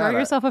don't have that. Throw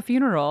yourself a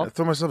funeral. I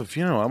throw myself a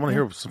funeral. I want to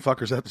hear what some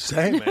fuckers have to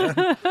say, man.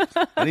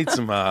 I need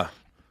some,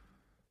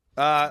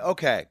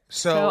 okay.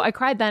 So I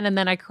cried then, and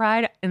then I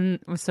cried. And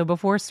so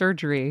before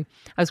surgery,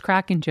 I was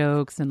cracking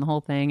jokes and the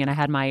whole thing. And I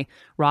had my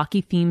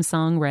Rocky theme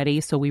song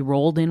ready. So we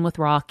rolled in with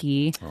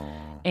Rocky.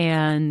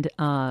 And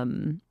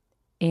only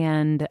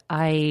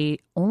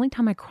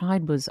time I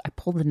cried was I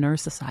pulled the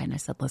nurse aside and I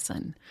said,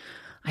 listen,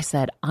 I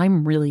said,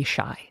 I'm really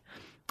shy.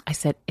 I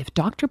said, if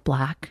Dr.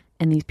 Black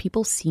and these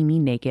people see me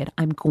naked,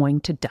 I'm going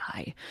to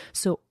die.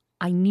 So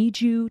I need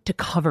you to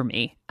cover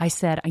me. I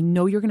said, I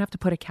know you're going to have to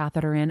put a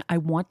catheter in. I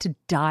want to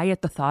die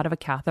at the thought of a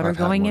catheter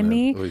going in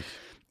me.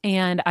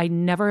 And I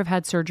never have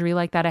had surgery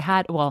like that. I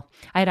had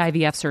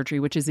IVF surgery,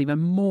 which is even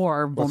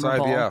more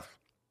vulnerable. What's IVF?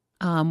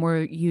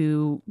 where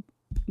you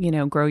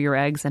grow your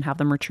eggs and have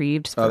them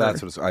retrieved.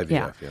 That's what it's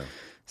IVF. Yeah.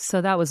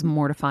 So that was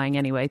mortifying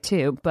anyway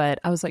too. But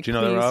I was like, do you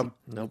know that, Rob?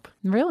 Nope.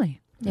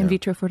 Really? In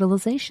vitro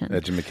fertilization.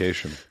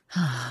 Education.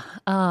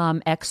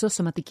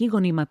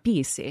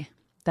 Exosomatikigonimapiisi.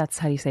 That's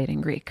how you say it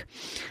in Greek.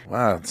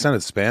 Wow, it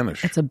sounded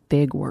Spanish. It's a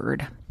big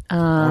word. I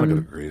want to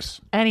go to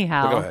Greece.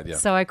 Anyhow, go ahead,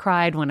 so I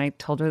cried when I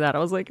told her that. I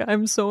was like,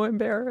 I'm so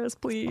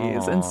embarrassed, please.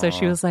 Aww. And so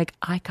she was like,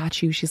 I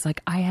got you. She's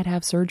like, I had to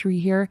have surgery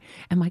here,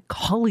 and my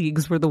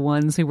colleagues were the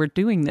ones who were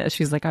doing this.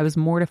 She's like, I was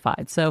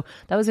mortified. So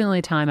that was the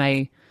only time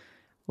I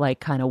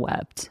kind of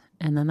wept.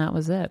 And then that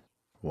was it.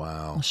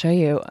 Wow. I'll show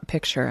you a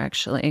picture,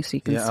 actually, so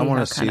you can see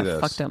how kind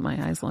of fucked up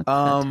my eyes looked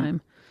at that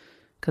time.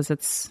 Because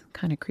it's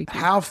kind of creepy.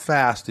 How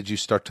fast did you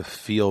start to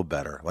feel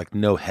better? Like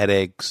no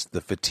headaches,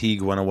 the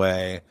fatigue went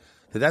away.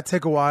 Did that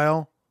take a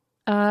while?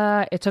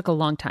 It took a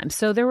long time.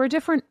 So there were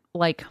different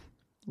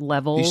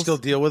levels. Do you still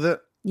deal with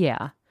it?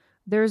 Yeah.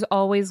 There's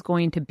always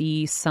going to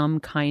be some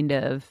kind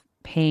of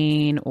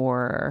pain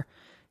or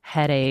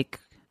headache.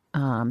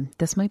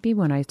 This might be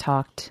when I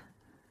talked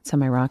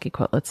some Iraqi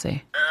quote. Let's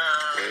see.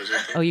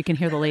 Oh, you can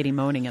hear the lady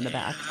moaning in the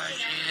back.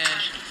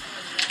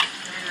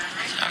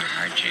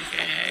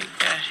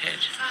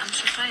 I'm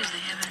surprised they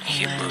haven't.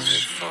 Keep moving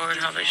forward.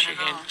 How much you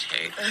can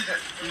take?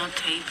 No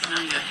taping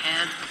on your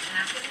head.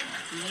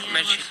 How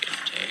much you can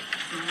take?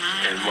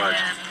 And what?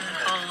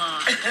 Hold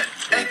on.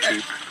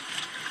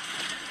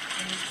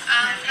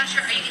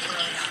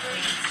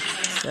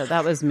 So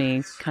that was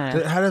me kind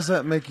of. How does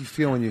that make you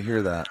feel when you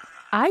hear that?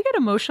 I get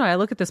emotional. I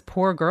look at this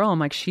poor girl. I'm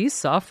like, she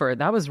suffered.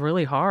 That was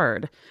really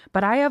hard.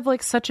 But I have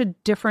such a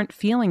different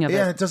feeling of it.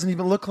 Yeah, it doesn't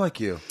even look like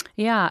you.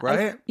 Yeah.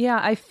 Right?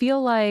 I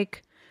feel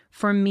like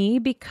for me,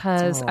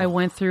 because I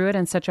went through it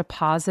in such a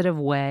positive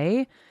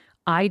way,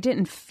 I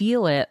didn't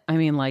feel it. I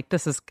mean,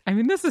 this is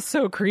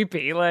so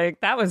creepy.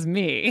 That was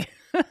me.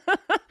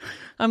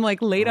 I'm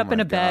laid up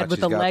in a bed with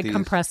the leg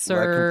compressors.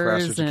 Leg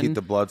compressors to keep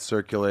the blood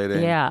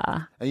circulating.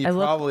 Yeah. And you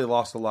probably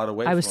lost a lot of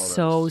weight. I was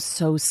so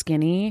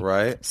skinny.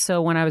 Right.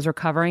 So when I was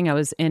recovering, I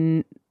was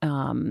in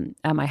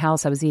at my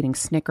house. I was eating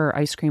Snicker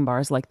ice cream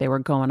bars like they were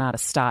going out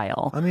of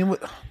style. I mean,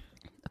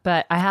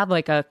 but I have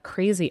a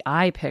crazy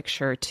eye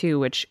picture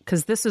too,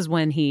 because this is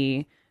when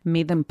he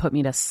made them put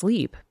me to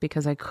sleep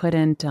because I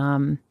couldn't.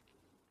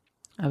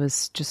 I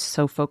was just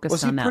so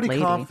focused on that lady. Was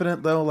he pretty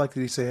confident though?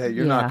 Did he say, "Hey,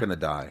 you're not going to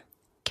die"?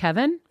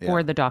 Kevin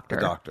or the doctor?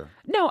 The doctor.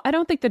 No, I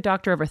don't think the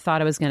doctor ever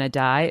thought I was going to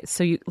die.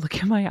 So you look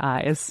at my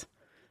eyes.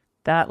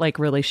 That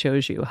really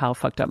shows you how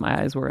fucked up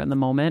my eyes were in the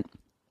moment.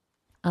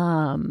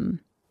 I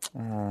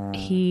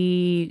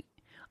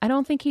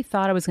don't think he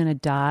thought I was going to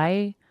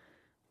die.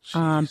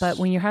 But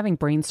when you're having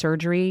brain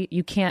surgery,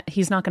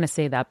 he's not going to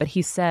say that. But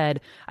he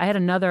said, I had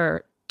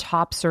another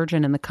top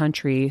surgeon in the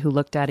country who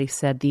looked at it. He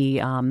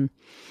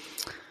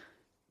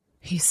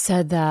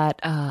said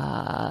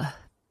that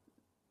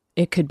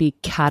it could be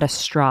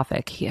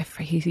catastrophic.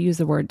 He used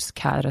the words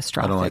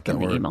catastrophic I don't like that in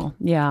the word. email.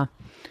 Yeah.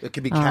 It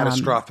could be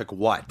catastrophic.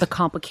 What? The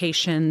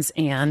complications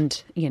and,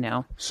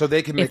 So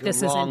they can make if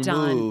this a wrong isn't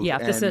done. move. Yeah,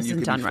 if this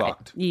isn't done right.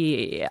 Fucked.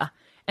 Yeah.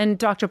 And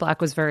Dr. Black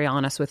was very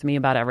honest with me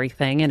about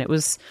everything. And it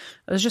was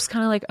just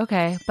kind of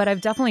okay. But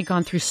I've definitely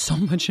gone through so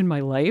much in my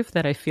life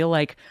that I feel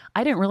like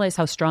I didn't realize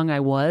how strong I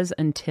was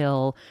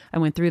until I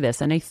went through this.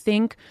 And I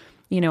think,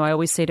 I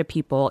always say to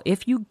people,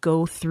 if you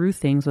go through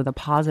things with a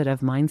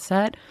positive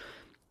mindset,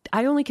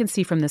 I only can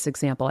see from this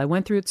example. I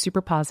went through it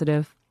super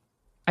positive.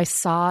 I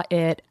saw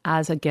it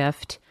as a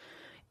gift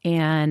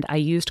and I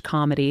used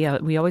comedy.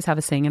 We always have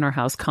a saying in our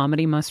house,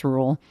 comedy must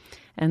rule.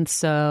 And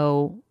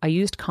so I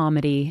used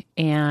comedy,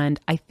 and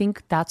I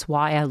think that's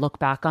why I look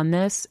back on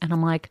this and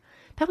I'm like,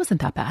 that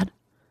wasn't that bad.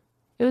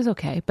 It was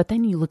okay. But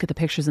then you look at the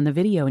pictures in the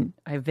video, and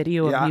I have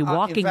video of me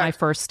walking my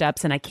first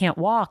steps, and I can't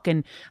walk.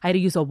 And I had to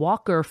use a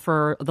walker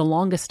for the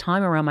longest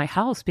time around my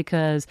house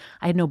because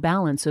I had no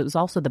balance. So it was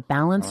also the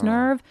balance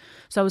nerve.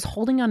 So I was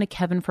holding on to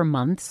Kevin for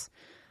months.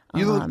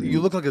 You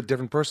look like a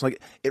different person.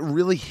 It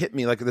really hit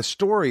me. The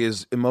story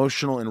is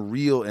emotional and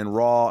real and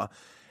raw.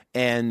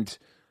 And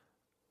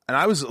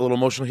I was a little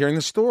emotional hearing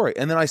the story.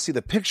 And then I see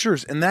the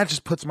pictures, and that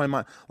just puts my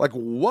mind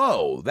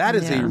whoa, that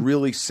is a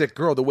really sick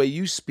girl. The way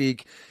you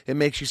speak, it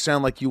makes you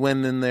sound like you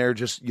went in there,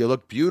 you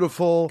look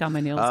beautiful. Got my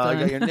nails done.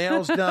 Got your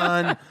nails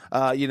done.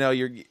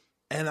 And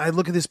I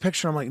look at this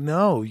picture, I'm like,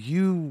 no,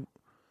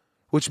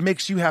 which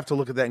makes you have to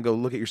look at that and go,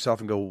 look at yourself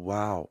and go,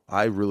 wow,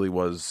 I really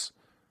was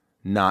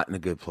not in a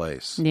good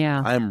place. Yeah.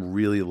 I'm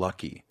really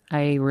lucky.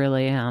 I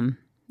really am.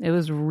 It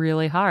was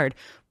really hard.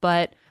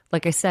 But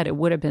like I said, it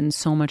would have been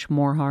so much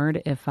more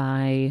hard if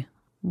I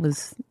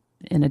was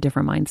in a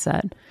different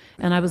mindset.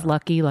 And I was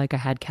lucky. I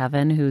had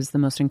Kevin, who's the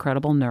most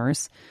incredible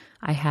nurse.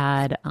 I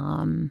had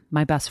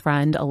my best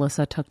friend,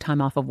 Alyssa, took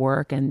time off of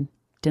work and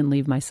didn't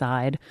leave my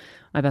side.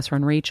 My best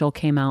friend, Rachel,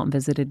 came out and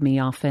visited me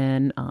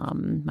often.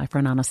 My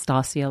friend,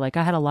 Anastasia.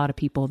 I had a lot of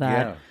people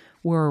that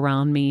were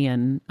around me,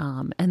 and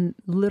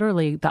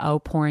literally the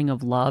outpouring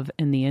of love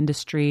in the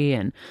industry.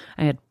 And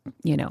I had,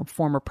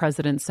 former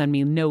presidents send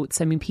me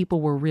notes. I mean,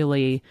 people were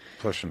really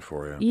pushing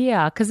for you.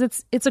 Yeah, because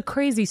it's a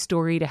crazy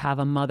story to have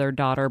a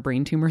mother-daughter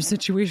brain tumor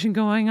situation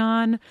going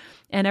on.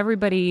 And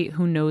everybody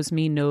who knows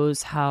me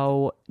knows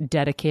how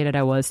dedicated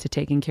I was to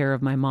taking care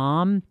of my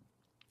mom.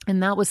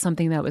 And that was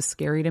something that was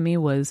scary to me,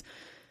 was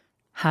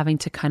having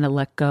to kind of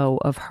let go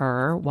of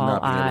her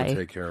while not being able to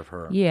take care of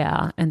her.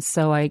 Yeah. And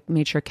so I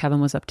made sure Kevin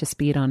was up to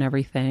speed on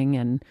everything.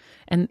 And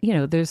I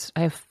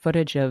have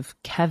footage of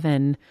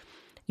Kevin.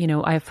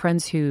 I have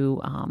friends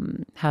who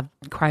have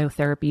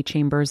cryotherapy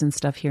chambers and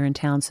stuff here in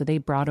town. So they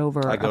brought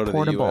over I go a to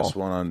portable. the U.S.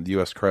 one on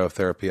U.S.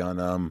 cryotherapy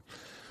on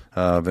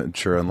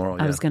Ventura and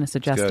Laurel. I was going to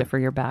suggest it for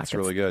your back. It's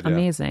really good. Yeah.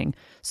 Amazing.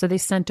 So they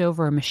sent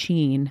over a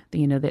machine,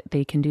 that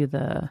they can do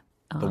the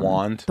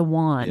wand. The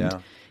wand. Yeah.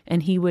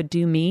 And he would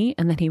do me,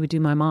 and then he would do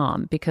my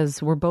mom,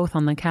 because we're both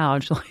on the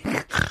couch.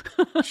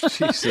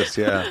 Jesus,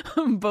 yeah.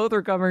 Both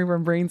recovering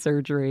from brain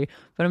surgery.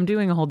 But I'm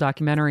doing a whole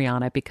documentary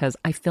on it because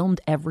I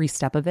filmed every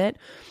step of it.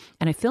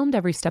 And I filmed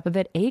every step of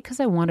it, because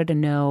I wanted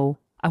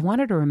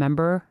to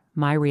remember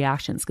my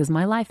reactions, because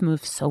my life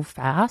moves so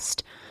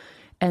fast.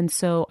 And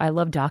so I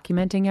love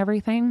documenting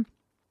everything.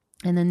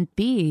 And then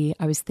B,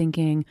 I was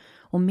thinking,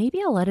 well,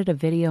 maybe I'll edit a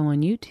video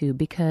on YouTube,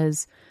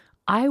 because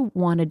I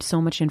wanted so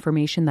much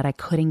information that I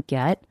couldn't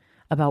get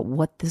about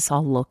what this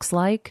all looks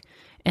like.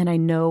 And I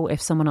know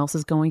if someone else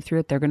is going through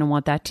it, they're going to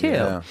want that too.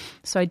 Yeah.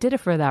 So I did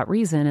it for that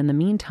reason. In the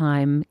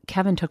meantime,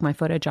 Kevin took my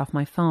footage off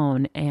my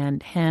phone,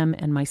 and him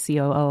and my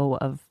COO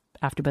of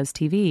AfterBuzz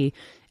TV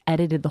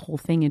edited the whole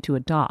thing into a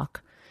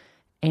doc.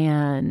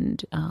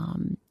 And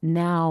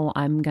now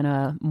I'm going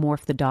to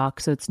morph the doc.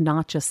 So it's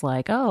not just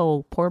like,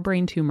 oh, poor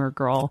brain tumor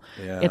girl.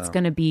 Yeah. It's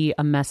going to be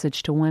a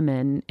message to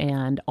women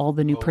and all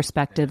the new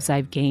perspectives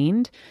I've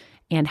gained,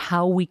 and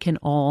how we can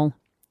all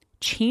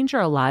change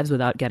our lives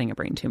without getting a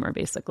brain tumor,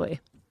 basically.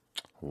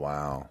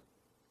 Wow.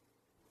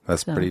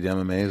 That's pretty damn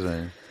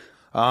amazing.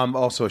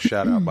 Also a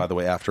shout out, by the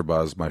way,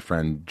 AfterBuzz, my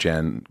friend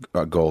Jen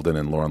Golden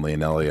and Lauren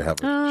Leonelli have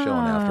a show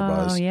on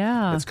AfterBuzz.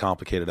 Yeah. It's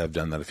complicated. I've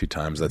done that a few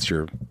times. That's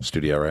your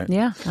studio, right?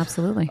 Yeah,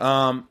 absolutely.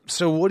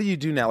 So what do you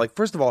do now? Like,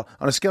 first of all,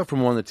 on a scale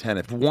from 1 to 10,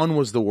 if 1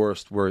 was the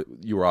worst, where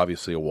you were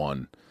obviously a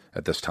 1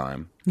 at this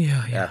time.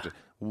 Yeah.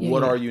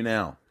 What are you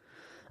now?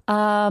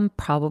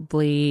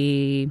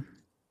 Probably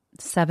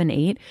 7,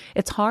 8.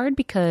 It's hard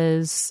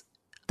because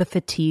the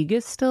fatigue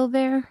is still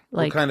there.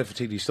 Like, what kind of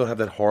fatigue? Do you still have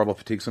that horrible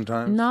fatigue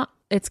sometimes?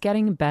 It's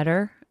getting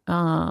better.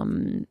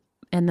 And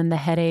then the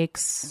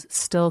headaches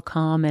still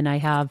come, and I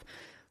have,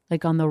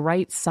 like, on the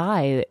right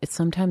side,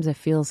 sometimes it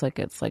feels like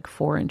it's like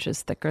 4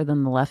 inches thicker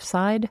than the left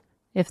side,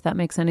 if that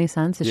makes any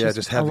sense. It's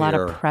just a lot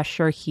of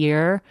pressure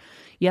here.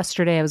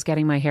 Yesterday I was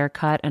getting my hair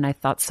cut, and I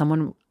thought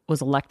someone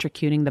was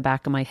electrocuting the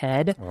back of my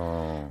head.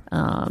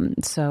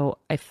 So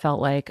I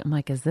felt like, I'm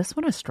like, is this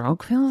what a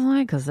stroke feels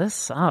like? Because this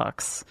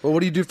sucks. Well, what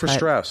do you do for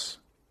stress?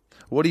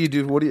 What do you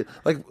do?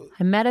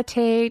 I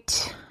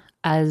meditate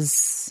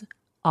as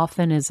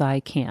often as I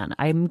can.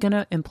 I'm going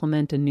to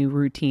implement a new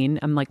routine.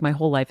 I'm like, my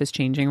whole life is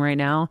changing right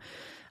now.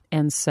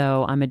 And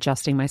so I'm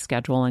adjusting my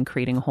schedule and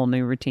creating a whole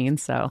new routine.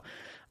 So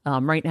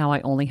right now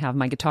I only have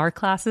my guitar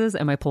classes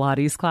and my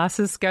Pilates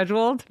classes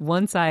scheduled.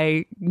 Once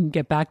I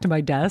get back to my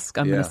desk,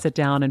 I'm going to sit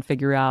down and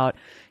figure out,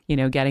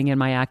 getting in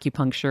my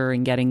acupuncture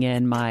and getting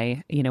in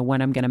my,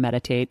 when I'm going to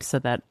meditate, so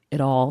that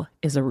it all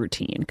is a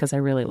routine, because I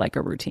really like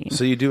a routine.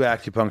 So you do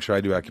acupuncture.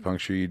 I do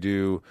acupuncture. You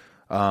do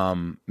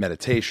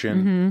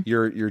meditation.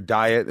 Your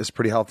diet is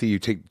pretty healthy. You're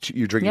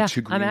drinking 2 green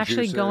juices. I'm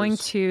actually going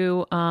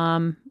to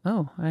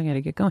I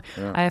gotta get going.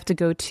 I have to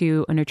go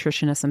to a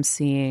nutritionist I'm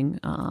seeing.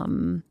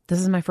 This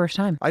is my first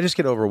time. I just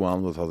get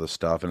overwhelmed with all this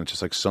stuff, and it's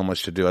just like so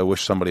much to do. I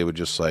wish somebody would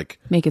just like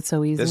make it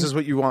so easy. This is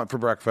what you want for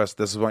breakfast.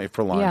 This is what you want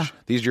for lunch.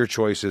 These are your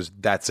choices.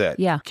 That's it.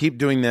 Yeah. Keep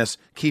doing this.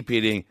 Keep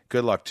eating.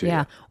 Good luck to you.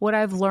 Yeah. What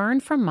I've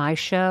learned from my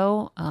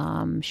show,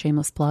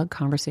 shameless plug,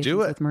 Conversations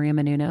with Maria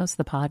Menounos,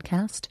 the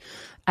podcast.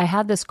 I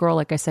had this girl,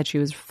 like I said, she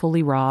was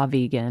fully raw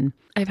vegan.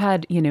 I've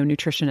had,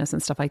 nutritionists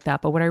and stuff like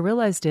that. But what I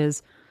realized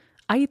is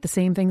I eat the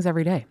same things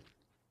every day.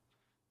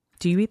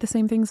 Do you eat the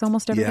same things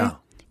almost every day?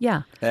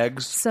 Yeah.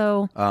 Eggs.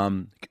 So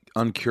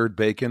uncured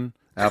bacon,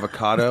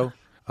 avocado,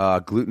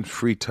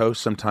 gluten-free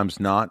toast, sometimes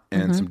not,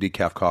 and some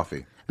decaf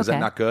coffee. Is that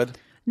not good?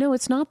 No,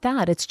 it's not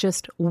that. It's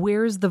just,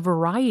 where's the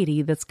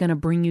variety that's going to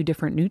bring you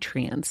different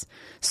nutrients?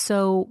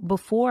 So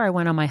before I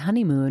went on my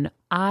honeymoon,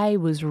 I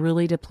was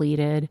really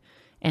depleted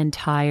and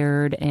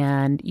tired,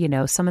 and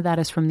some of that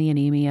is from the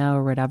anemia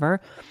or whatever.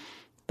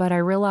 But I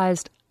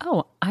realized,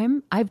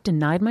 I've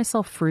denied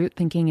myself fruit,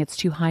 thinking it's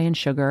too high in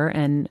sugar,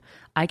 and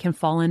I can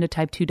fall into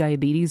type 2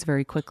 diabetes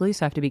very quickly,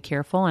 so I have to be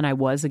careful. And I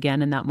was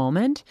again in that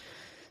moment.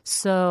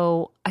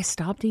 So I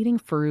stopped eating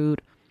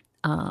fruit.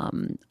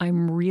 I'm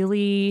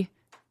really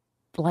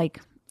I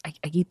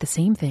eat the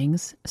same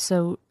things.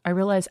 So I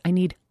realized I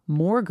need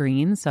more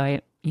greens. So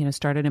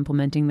started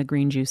implementing the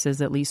green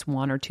juices at least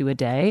 1 or 2 a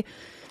day.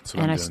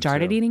 And I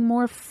started eating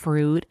more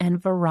fruit and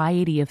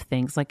variety of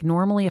things. Like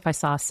normally if I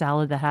saw a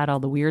salad that had all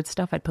the weird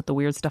stuff, I'd put the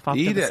weird stuff off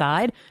to the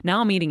side. Now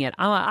I'm eating it.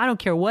 I don't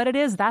care what it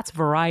is. That's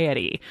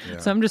variety. Yeah.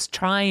 So I'm just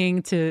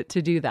trying to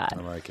do that.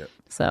 I like it.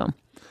 So, well,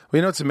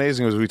 you know what's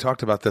amazing was we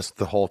talked about this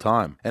the whole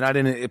time, and I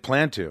didn't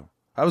plan to.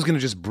 I was going to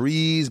just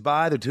breeze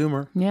by the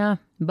tumor. Yeah.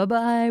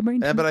 Bye-bye.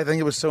 But I think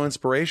it was so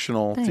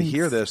inspirational to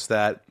hear this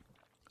that,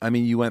 I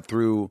mean, you went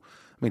through,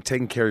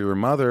 taking care of your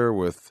mother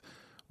with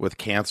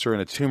cancer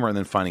and a tumor, and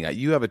then finding out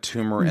you have a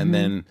tumor, and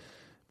then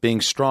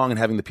being strong and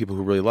having the people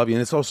who really love you.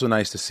 And it's also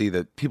nice to see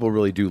that people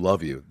really do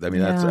love you.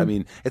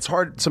 It's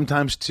hard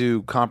sometimes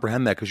to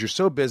comprehend that because you're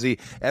so busy.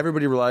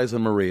 Everybody relies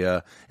on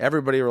Maria.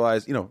 Everybody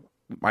relies,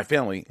 my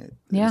family,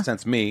 in a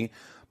sense, me.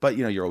 But,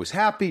 you're always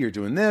happy. You're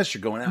doing this.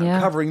 You're going out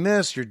and covering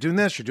this. You're doing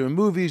this. You're doing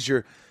movies.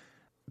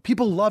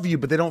 People love you,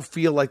 but they don't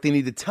feel like they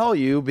need to tell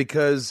you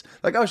because,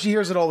 she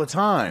hears it all the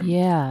time.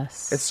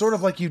 Yes. It's sort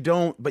of like you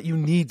don't, but you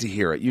need to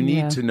hear it. You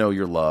need to know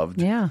you're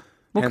loved. Yeah.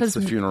 Well, hence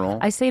the funeral.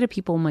 I say to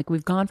people, I'm like,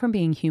 we've gone from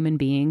being human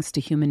beings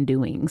to human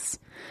doings.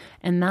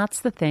 And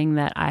that's the thing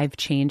that I've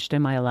changed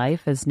in my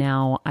life is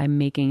now I'm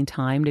making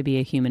time to be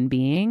a human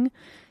being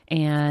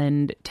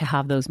and to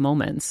have those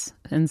moments.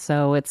 And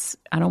so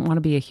I don't want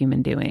to be a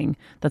human doing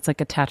that's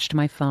attached to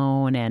my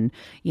phone and,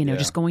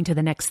 just going to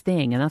the next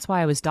thing. And that's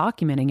why I was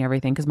documenting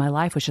everything because my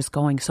life was just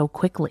going so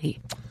quickly.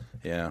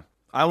 Yeah.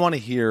 I want to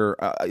hear,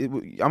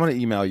 I'm going to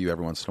email you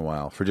every once in a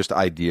while for just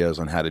ideas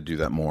on how to do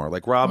that more.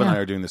 Like Rob and I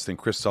are doing this thing.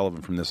 Chris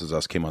Sullivan from This Is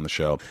Us came on the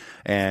show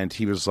and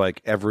he was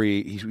like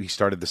he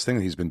started this thing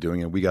that he's been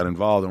doing and we got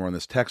involved and we're on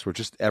this text where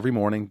just every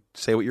morning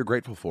say what you're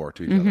grateful for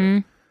to each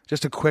other.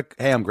 Just a quick,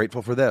 hey, I'm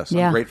grateful for this.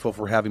 I'm grateful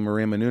for having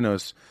Maria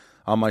Menounos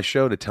on my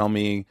show to tell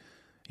me,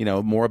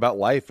 more about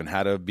life and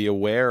how to be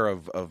aware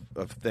of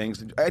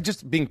things.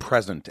 Just being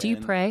present. Do you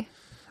pray?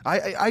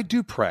 I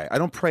do pray. I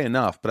don't pray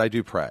enough, but I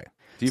do pray.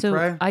 Do you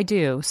pray? I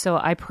do. So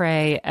I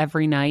pray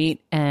every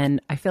night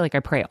and I feel like I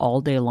pray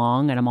all day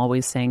long and I'm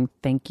always saying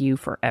thank you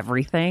for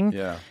everything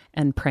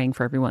and praying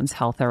for everyone's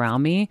health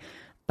around me.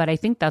 But I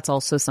think that's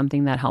also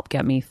something that helped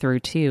get me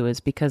through too is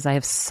because I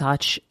have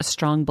such a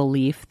strong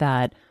belief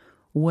that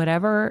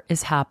whatever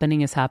is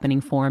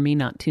happening for me,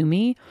 not to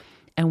me.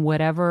 And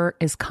whatever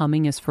is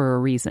coming is for a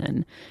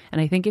reason.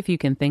 And I think if you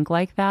can think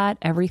like that,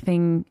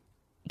 everything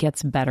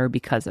gets better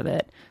because of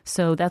it.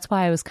 So that's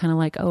why I was kind of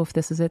like, oh, if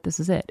this is it, this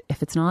is it.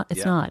 If it's not,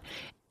 it's not.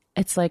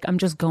 It's like I'm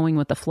just going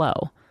with the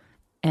flow.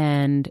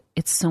 And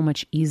it's so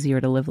much easier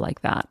to live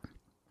like that.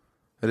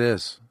 It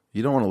is.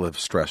 You don't want to live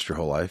stressed your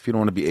whole life. You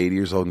don't want to be 80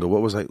 years old and go,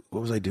 what was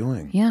I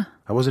doing? Yeah.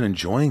 I wasn't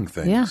enjoying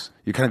things. Yeah.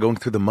 You're kind of going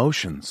through the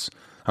motions.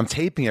 I'm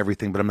taping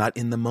everything, but I'm not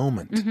in the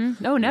moment.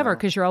 Mm-hmm. No, never,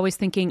 because you're always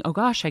thinking, oh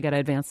gosh, I got to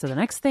advance to the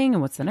next thing,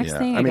 and what's the next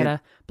thing? I got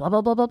to blah,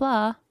 blah, blah,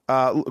 blah,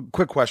 blah.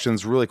 Quick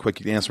questions, really quick.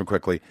 You can answer them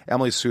quickly.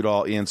 Emily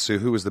Sudol, Ian Sue,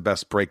 who was the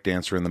best break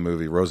dancer in the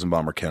movie,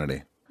 Rosenbaum or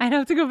Kennedy? I'd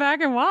have to go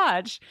back and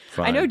watch.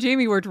 Fine. I know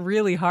Jamie worked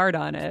really hard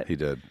on it. He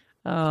did.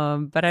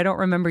 But I don't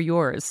remember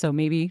yours, so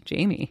maybe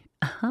Jamie.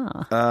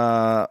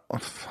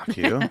 Fuck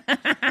you.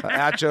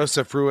 At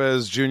Joseph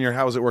Ruiz Jr.,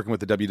 how was it working with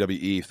the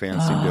WWE?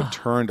 Fans seem to have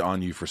turned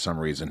on you for some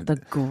reason. The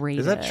greatest.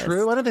 Is that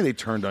true? I don't think they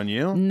turned on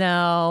you.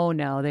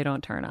 No, they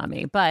don't turn on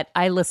me. But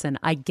I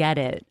get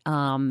it.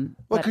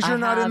 Because you're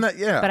not in that,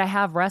 But I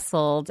have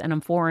wrestled, and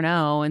I'm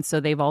 4-0, and so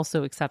they've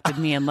also accepted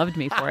me and loved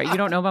me for it. You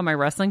don't know about my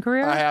wrestling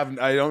career?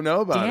 I don't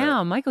know about it.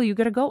 Damn, Michael, you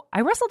got to go.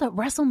 I wrestled at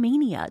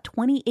WrestleMania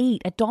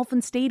 28 at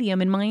Dolphin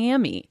Stadium in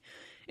Miami.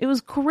 It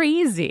was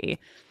crazy.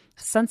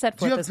 Sunset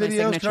Flip is my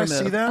signature move.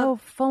 See that? Oh,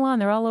 full on.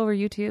 They're all over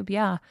YouTube.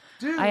 Yeah.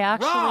 Dude,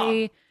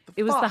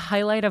 it was the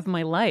highlight of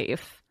my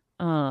life.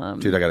 Dude,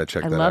 I got to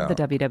check that out. I love the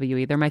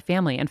WWE. They're my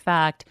family. In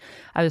fact,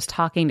 I was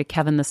talking to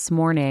Kevin this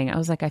morning. I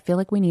was like, I feel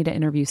like we need to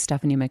interview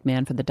Stephanie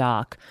McMahon for the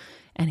doc.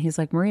 And he's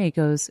like, Maria, he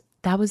goes,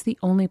 that was the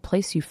only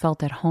place you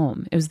felt at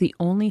home. It was the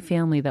only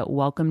family that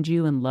welcomed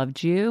you and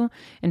loved you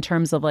in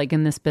terms of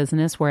in this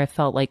business where I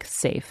felt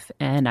safe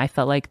and I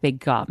felt like they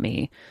got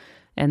me.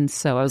 And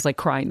so I was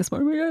crying this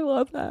morning. I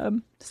love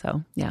them.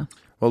 So, yeah.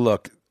 Well,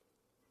 look,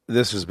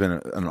 this has been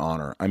an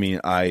honor. I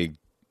mean, I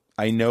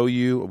know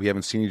you. We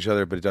haven't seen each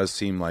other, but it does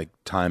seem like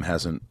time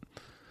hasn't,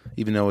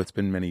 even though it's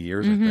been many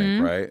years, I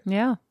think, right?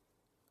 Yeah.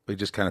 We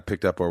just kind of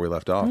picked up where we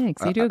left off.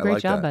 Thanks. You do a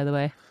great job, by the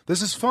way.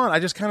 This is fun. I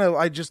just want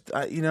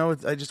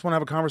to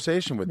have a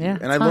conversation with you.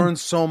 And I learned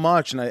so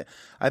much. And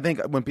I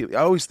think I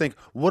always think,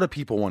 what do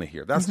people want to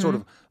hear? That's sort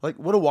of what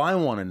do I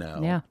want to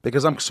know? Yeah.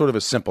 Because I'm sort of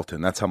a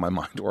simpleton. That's how my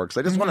mind works.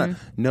 I just want to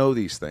know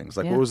these things.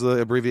 What was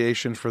the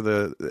abbreviation for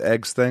the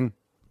eggs thing?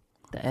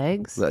 The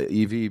eggs? The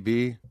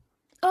EVB?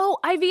 Oh,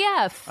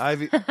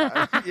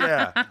 IVF.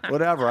 Yeah,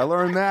 whatever. I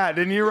learned that.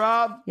 Didn't you,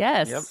 Rob?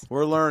 Yes. Yep.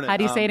 We're learning. How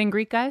do you say it in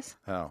Greek, guys?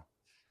 How?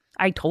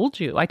 I told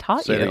you. I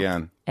taught you. Say it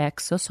again.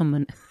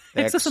 Exosomatiki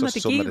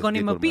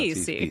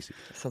gonimobisi.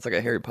 Sounds like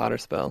a Harry Potter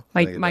spell.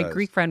 My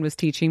Greek friend was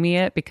teaching me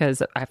it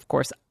because, of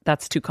course,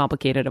 that's too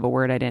complicated of a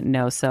word I didn't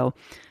know. So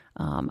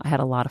I had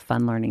a lot of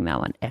fun learning that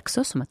one.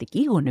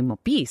 Exosomatiki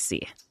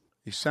gonimobisi.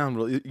 You sound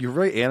really. You're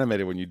very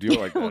animated when you do it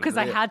like that. Well, because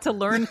I had to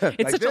learn. It's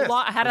like such a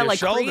lot. I had to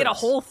create a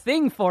whole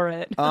thing for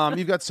it.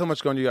 You've got so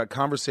much going. You got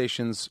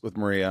Conversations with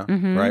Maria,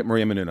 right?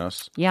 Maria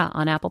Menounos. Yeah,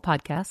 on Apple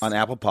Podcasts. On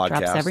Apple Podcasts.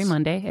 Drops every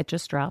Monday. It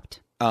just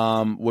dropped.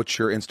 What's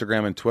your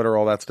Instagram and Twitter?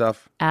 All that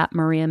stuff. At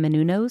Maria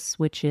Menounos,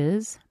 which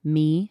is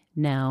me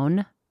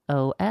noun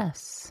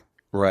OS.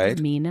 Right.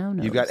 Me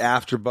noun. You've got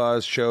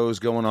AfterBuzz shows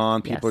going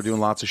on. People are doing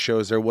lots of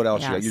shows there. What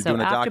else? You're doing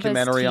a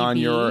documentary on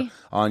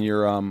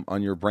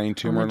your brain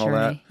tumor and all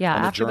that.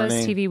 Yeah,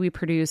 AfterBuzz TV, we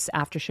produce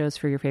after shows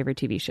for your favorite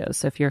TV shows.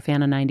 So if you're a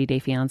fan of 90 Day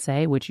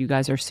Fiancé, which you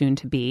guys are soon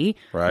to be,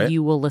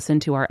 you will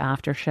listen to our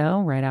after show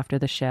right after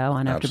the show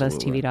on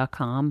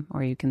AfterBuzzTV.com,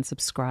 or you can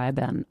subscribe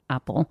on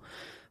Apple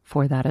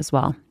for that as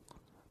well.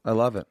 I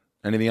love it.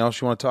 Anything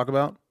else you want to talk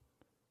about?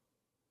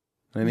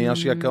 Anything else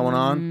you got going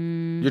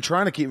on? You're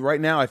trying to keep,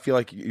 right now, I feel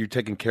like you're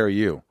taking care of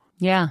you.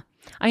 Yeah,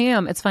 I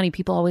am. It's funny.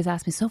 People always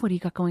ask me, so what do you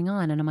got going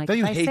on? And I'm like,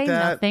 if I say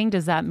nothing,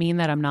 does that mean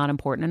that I'm not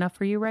important enough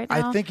for you right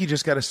now? I think you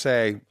just got to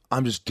say,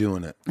 I'm just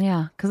doing it.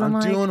 Yeah, because I'm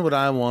doing what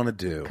I want to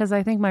do. Because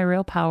I think my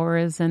real power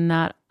is in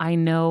that I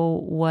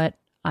know what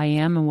I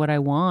am and what I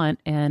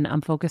want, and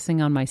I'm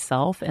focusing on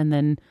myself and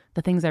then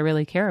the things I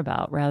really care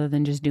about rather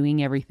than just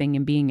doing everything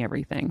and being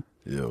everything.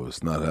 Yo,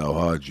 it's not how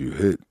hard you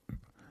hit.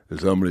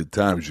 It's how many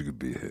times you could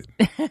be hit.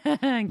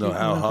 No,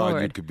 how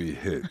hard you could be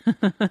hit.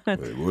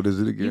 Wait, what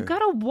is it again? You got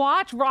to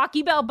watch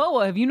Rocky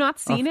Balboa. Have you not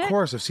seen it? Of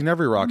course. I've seen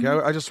every Rocky.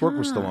 I just worked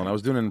with Stallone. I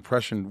was doing an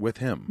impression with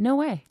him. No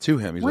way. To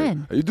him. He's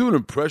when? Like, are you doing an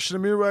impression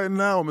of me right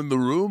now? I'm in the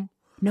room.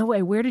 No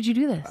way. Where did you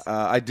do this?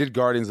 I did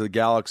Guardians of the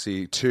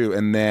Galaxy 2,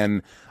 and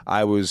then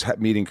I was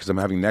meeting, because I'm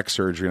having neck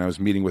surgery, and I was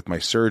meeting with my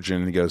surgeon,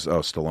 and he goes,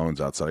 oh,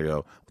 Stallone's outside. I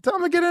go, tell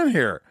him to get in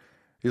here.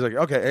 He's like,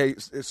 okay,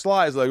 hey,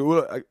 Sly is like,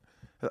 what?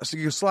 So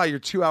you go, Sly, you're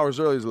 2 hours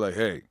early. He's like,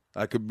 hey,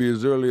 I could be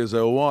as early as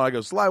I want. I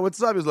go, Sly,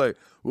 what's up? He's like,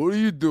 what are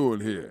you doing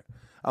here?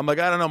 I'm like,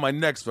 I don't know. My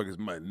neck's fucked.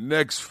 My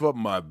neck's fucked.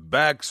 My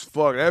back's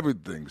fucked.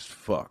 Everything's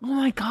fucked. Oh,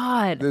 my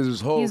God. There's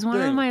this whole He's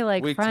one of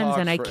my friends,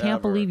 and I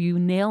can't believe you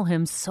nail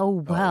him so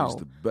well. Oh, he's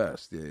the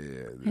best.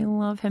 Yeah. I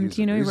love him.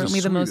 Do you know he wrote me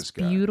the most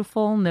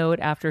beautiful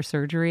note after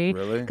surgery?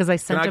 Really? Because I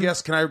sent him.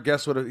 Can I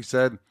guess what he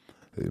said?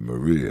 Hey,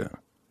 Maria.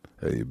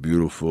 Hey, you're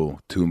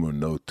beautiful. Tumor,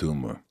 no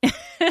tumor.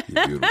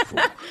 You're beautiful.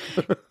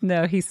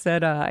 No, he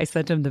said, I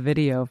sent him the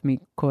video of me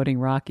quoting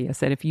Rocky. I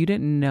said, if you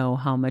didn't know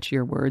how much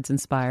your words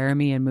inspire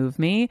me and move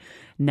me,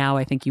 now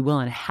I think you will.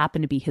 And it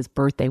happened to be his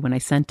birthday when I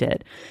sent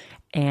it.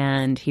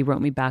 And he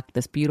wrote me back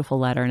this beautiful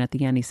letter. And at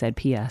the end, he said,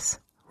 P.S.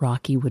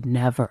 Rocky would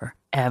never,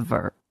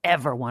 ever,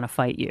 ever want to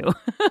fight you.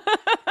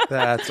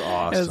 That's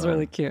awesome. It was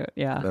really cute.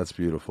 Yeah. That's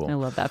beautiful. I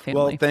love that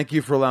family. Well, thank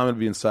you for allowing me to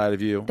be inside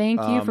of you.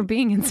 Thank you for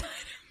being inside of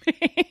me.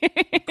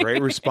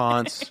 Great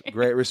response.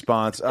 Great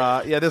response.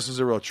 Yeah, this was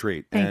a real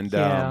treat. Thank you.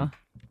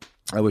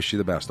 I wish you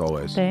the best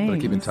always. Thanks.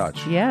 But keep in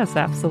touch. Yes,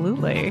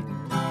 absolutely.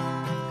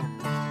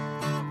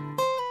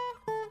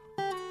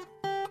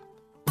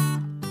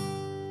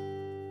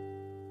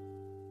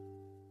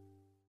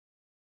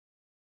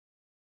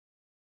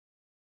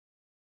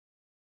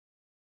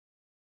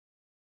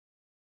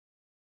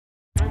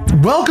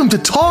 Welcome to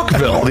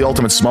Talkville, the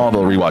ultimate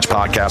Smallville rewatch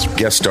podcast.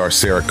 Guest star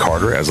Sarah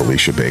Carter as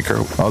Alicia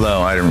Baker,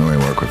 although I didn't really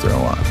work with her a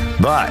lot.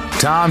 But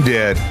Tom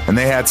did, and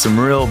they had some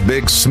real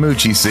big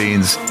smoochy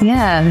scenes.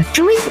 Yeah.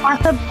 Can we talk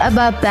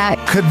about that?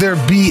 Could there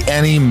be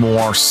any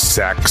more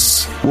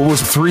sex? What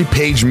was a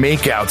 3-page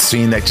makeout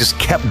scene that just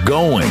kept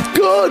going?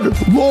 Good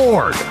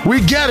Lord, we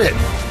get it.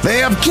 They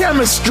have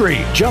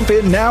chemistry. Jump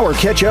in now or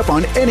catch up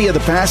on any of the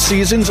past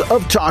seasons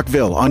of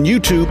Talkville on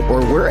YouTube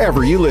or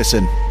wherever you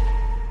listen.